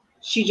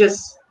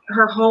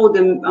 her whole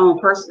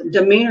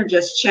demeanor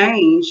just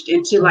changed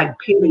into like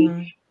pity.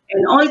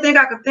 And the only thing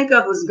I could think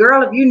of was,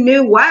 girl, if you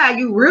knew why,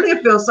 you really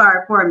feel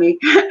sorry for me.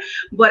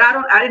 But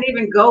I didn't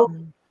even go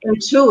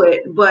into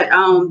it. But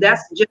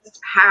that's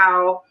just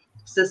how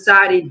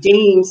society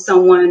deems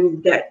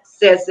someone that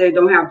says they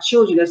don't have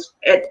children, as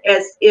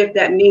if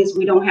that means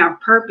we don't have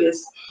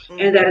purpose.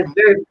 And that is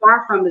very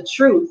far from the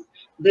truth.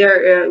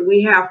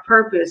 We have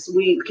purpose.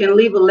 We can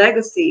leave a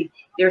legacy.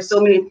 There are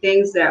so many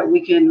things that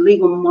we can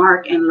leave a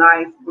mark in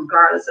life,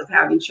 regardless of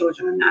having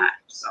children or not.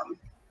 So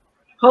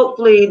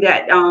hopefully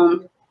that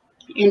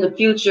in the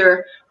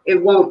future,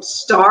 it won't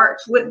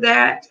start with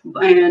that.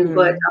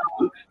 But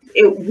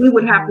we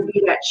would have to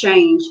be that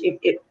change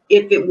if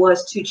it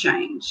was to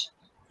change.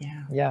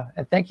 Yeah,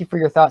 and thank you for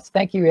your thoughts.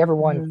 Thank you,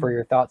 everyone, for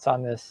your thoughts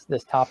on this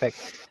topic.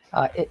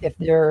 If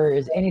there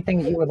is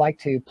anything that you would like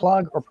to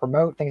plug or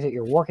promote, things that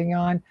you're working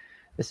on,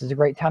 this is a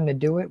great time to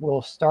do it.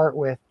 We'll start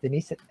with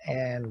Denise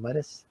and let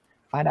us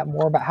find out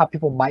more about how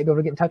people might be able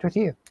to get in touch with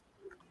you.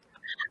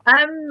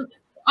 I'm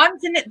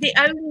the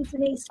only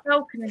Denise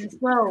Falcon in this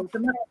world, the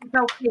mother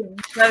Falcon.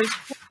 So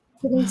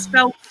Denise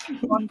Falcon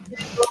on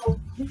Google,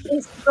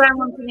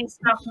 Instagram on Denise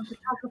Falcon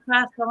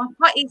photographer. So I'm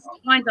quite easy to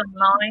find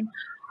online.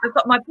 I've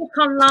got my book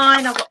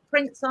online. I've got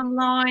prints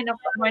online. I've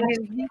got my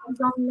new news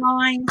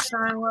online.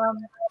 So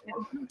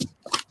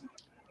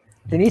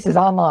Denise is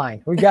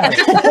online. We got it.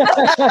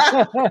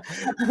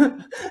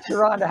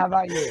 Sharonda, how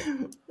about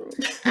you?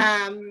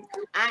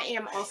 I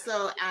am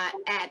also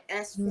at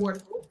S4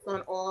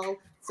 on all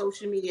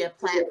social media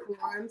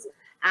platforms.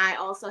 I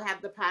also have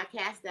the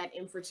podcast, That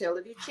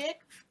Infertility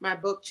Chick. My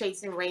book,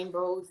 Chasing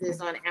Rainbows, is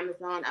on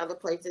Amazon, other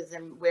places,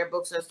 and where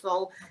books are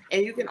sold.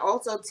 And you can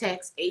also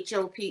text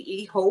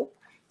HOPE, HOPE,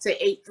 to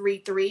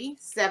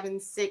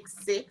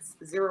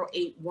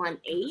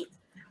 833-766-0818.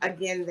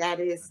 Again, that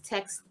is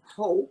text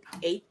HOPE,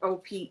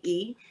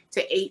 HOPE,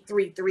 to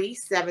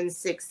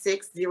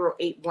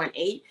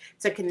 833-766-0818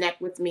 to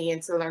connect with me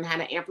and to learn how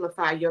to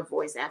amplify your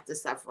voice after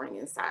suffering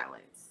in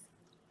silence.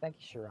 Thank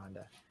you,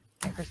 Sharonda.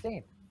 And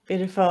Christine.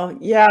 Beautiful.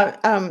 Yeah.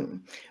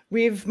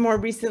 We've more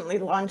recently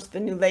launched the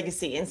New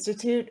Legacy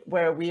Institute,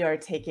 where we are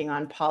taking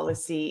on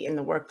policy in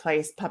the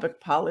workplace, public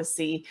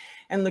policy,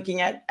 and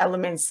looking at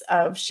elements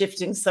of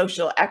shifting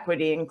social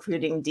equity,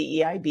 including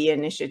DEIB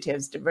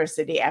initiatives,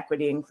 diversity,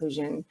 equity,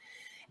 inclusion,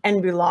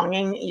 and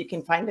belonging. You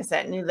can find us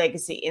at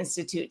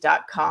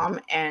newlegacyinstitute.com,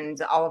 and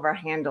all of our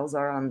handles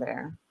are on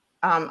there.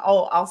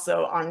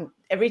 Also on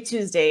every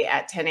Tuesday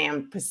at 10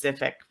 a.m.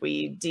 Pacific,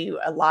 we do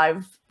a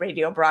live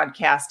radio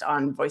broadcast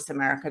on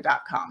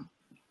voiceamerica.com.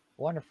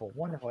 Wonderful,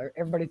 wonderful.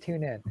 Everybody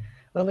tune in.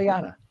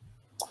 Liliana.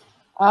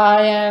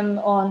 I am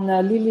on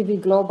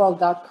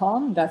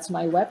lilyvglobal.com. That's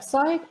my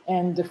website.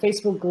 And the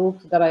Facebook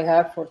group that I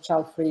have for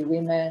child-free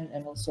women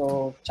and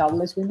also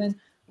childless women,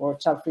 or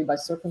child-free by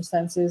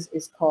circumstances,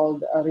 is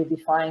called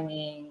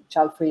Redefining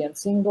Child-Free and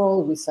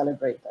Single. We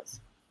celebrate this.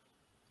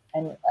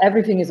 And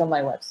everything is on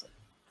my website.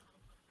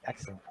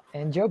 Excellent.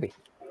 And Joby.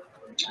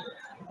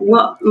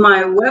 Well,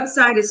 my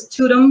website is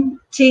Tutum,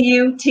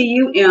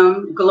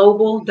 TUTUM,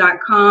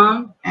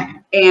 global.com.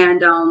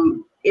 And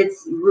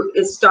it's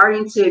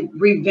starting to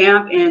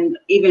revamp and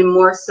even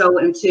more so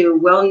into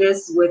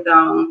wellness with,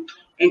 and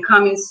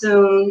coming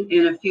soon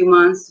in a few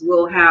months,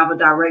 we'll have a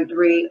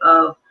directory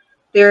of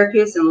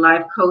therapists and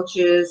life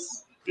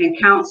coaches and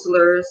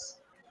counselors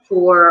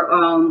for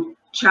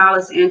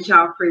childless and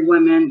child-free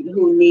women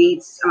who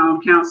needs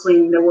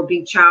counseling. There will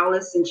be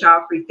childless and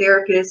child-free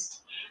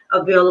therapists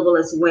available,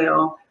 as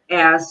well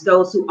as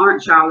those who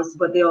aren't childless,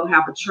 but they'll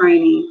have a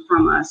training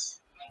from us.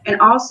 And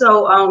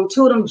also,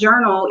 Tutum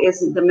Journal is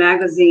the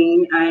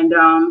magazine, and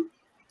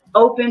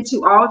open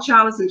to all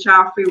childless and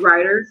child-free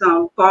writers.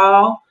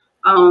 Fall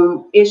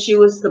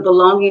issue is the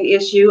belonging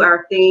issue,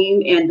 our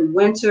theme, and the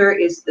winter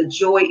is the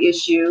joy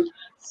issue.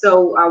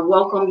 So I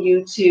welcome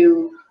you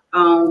to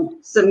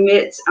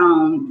submit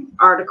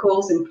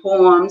articles and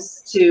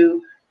poems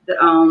to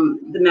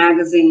the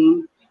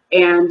magazine.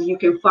 And you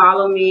can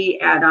follow me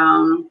at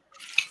on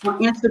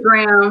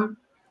Instagram,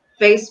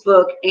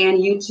 Facebook, and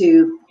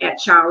YouTube at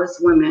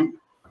Childless Women.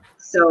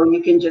 So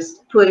you can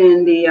just put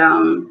in the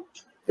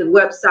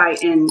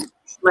website and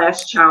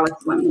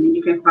 /Childless Women, and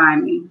you can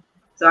find me.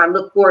 So I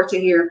look forward to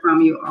hearing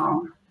from you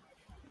all.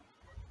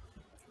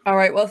 All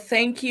right. Well,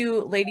 thank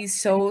you, ladies,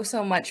 so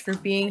much for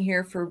being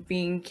here, for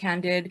being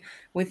candid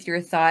with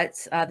your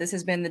thoughts. This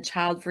has been the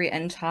Child-Free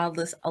and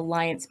Childless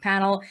Alliance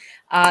panel.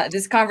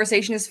 This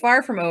conversation is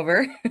far from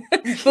over,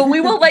 but we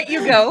will let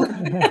you go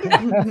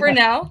for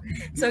now.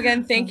 So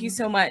again, thank you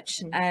so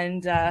much.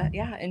 And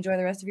yeah, enjoy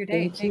the rest of your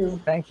day. Thank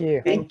you. Thank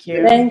you. Thank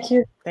you. Thank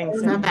you.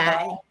 Thanks.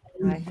 Bye-bye.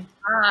 Bye.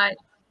 Bye.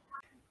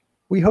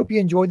 We hope you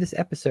enjoyed this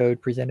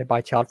episode presented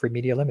by Childfree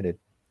Media Limited.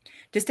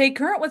 To stay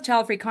current with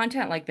child-free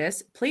content like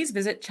this, please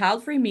visit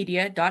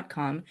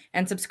childfreemedia.com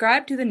and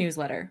subscribe to the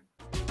newsletter.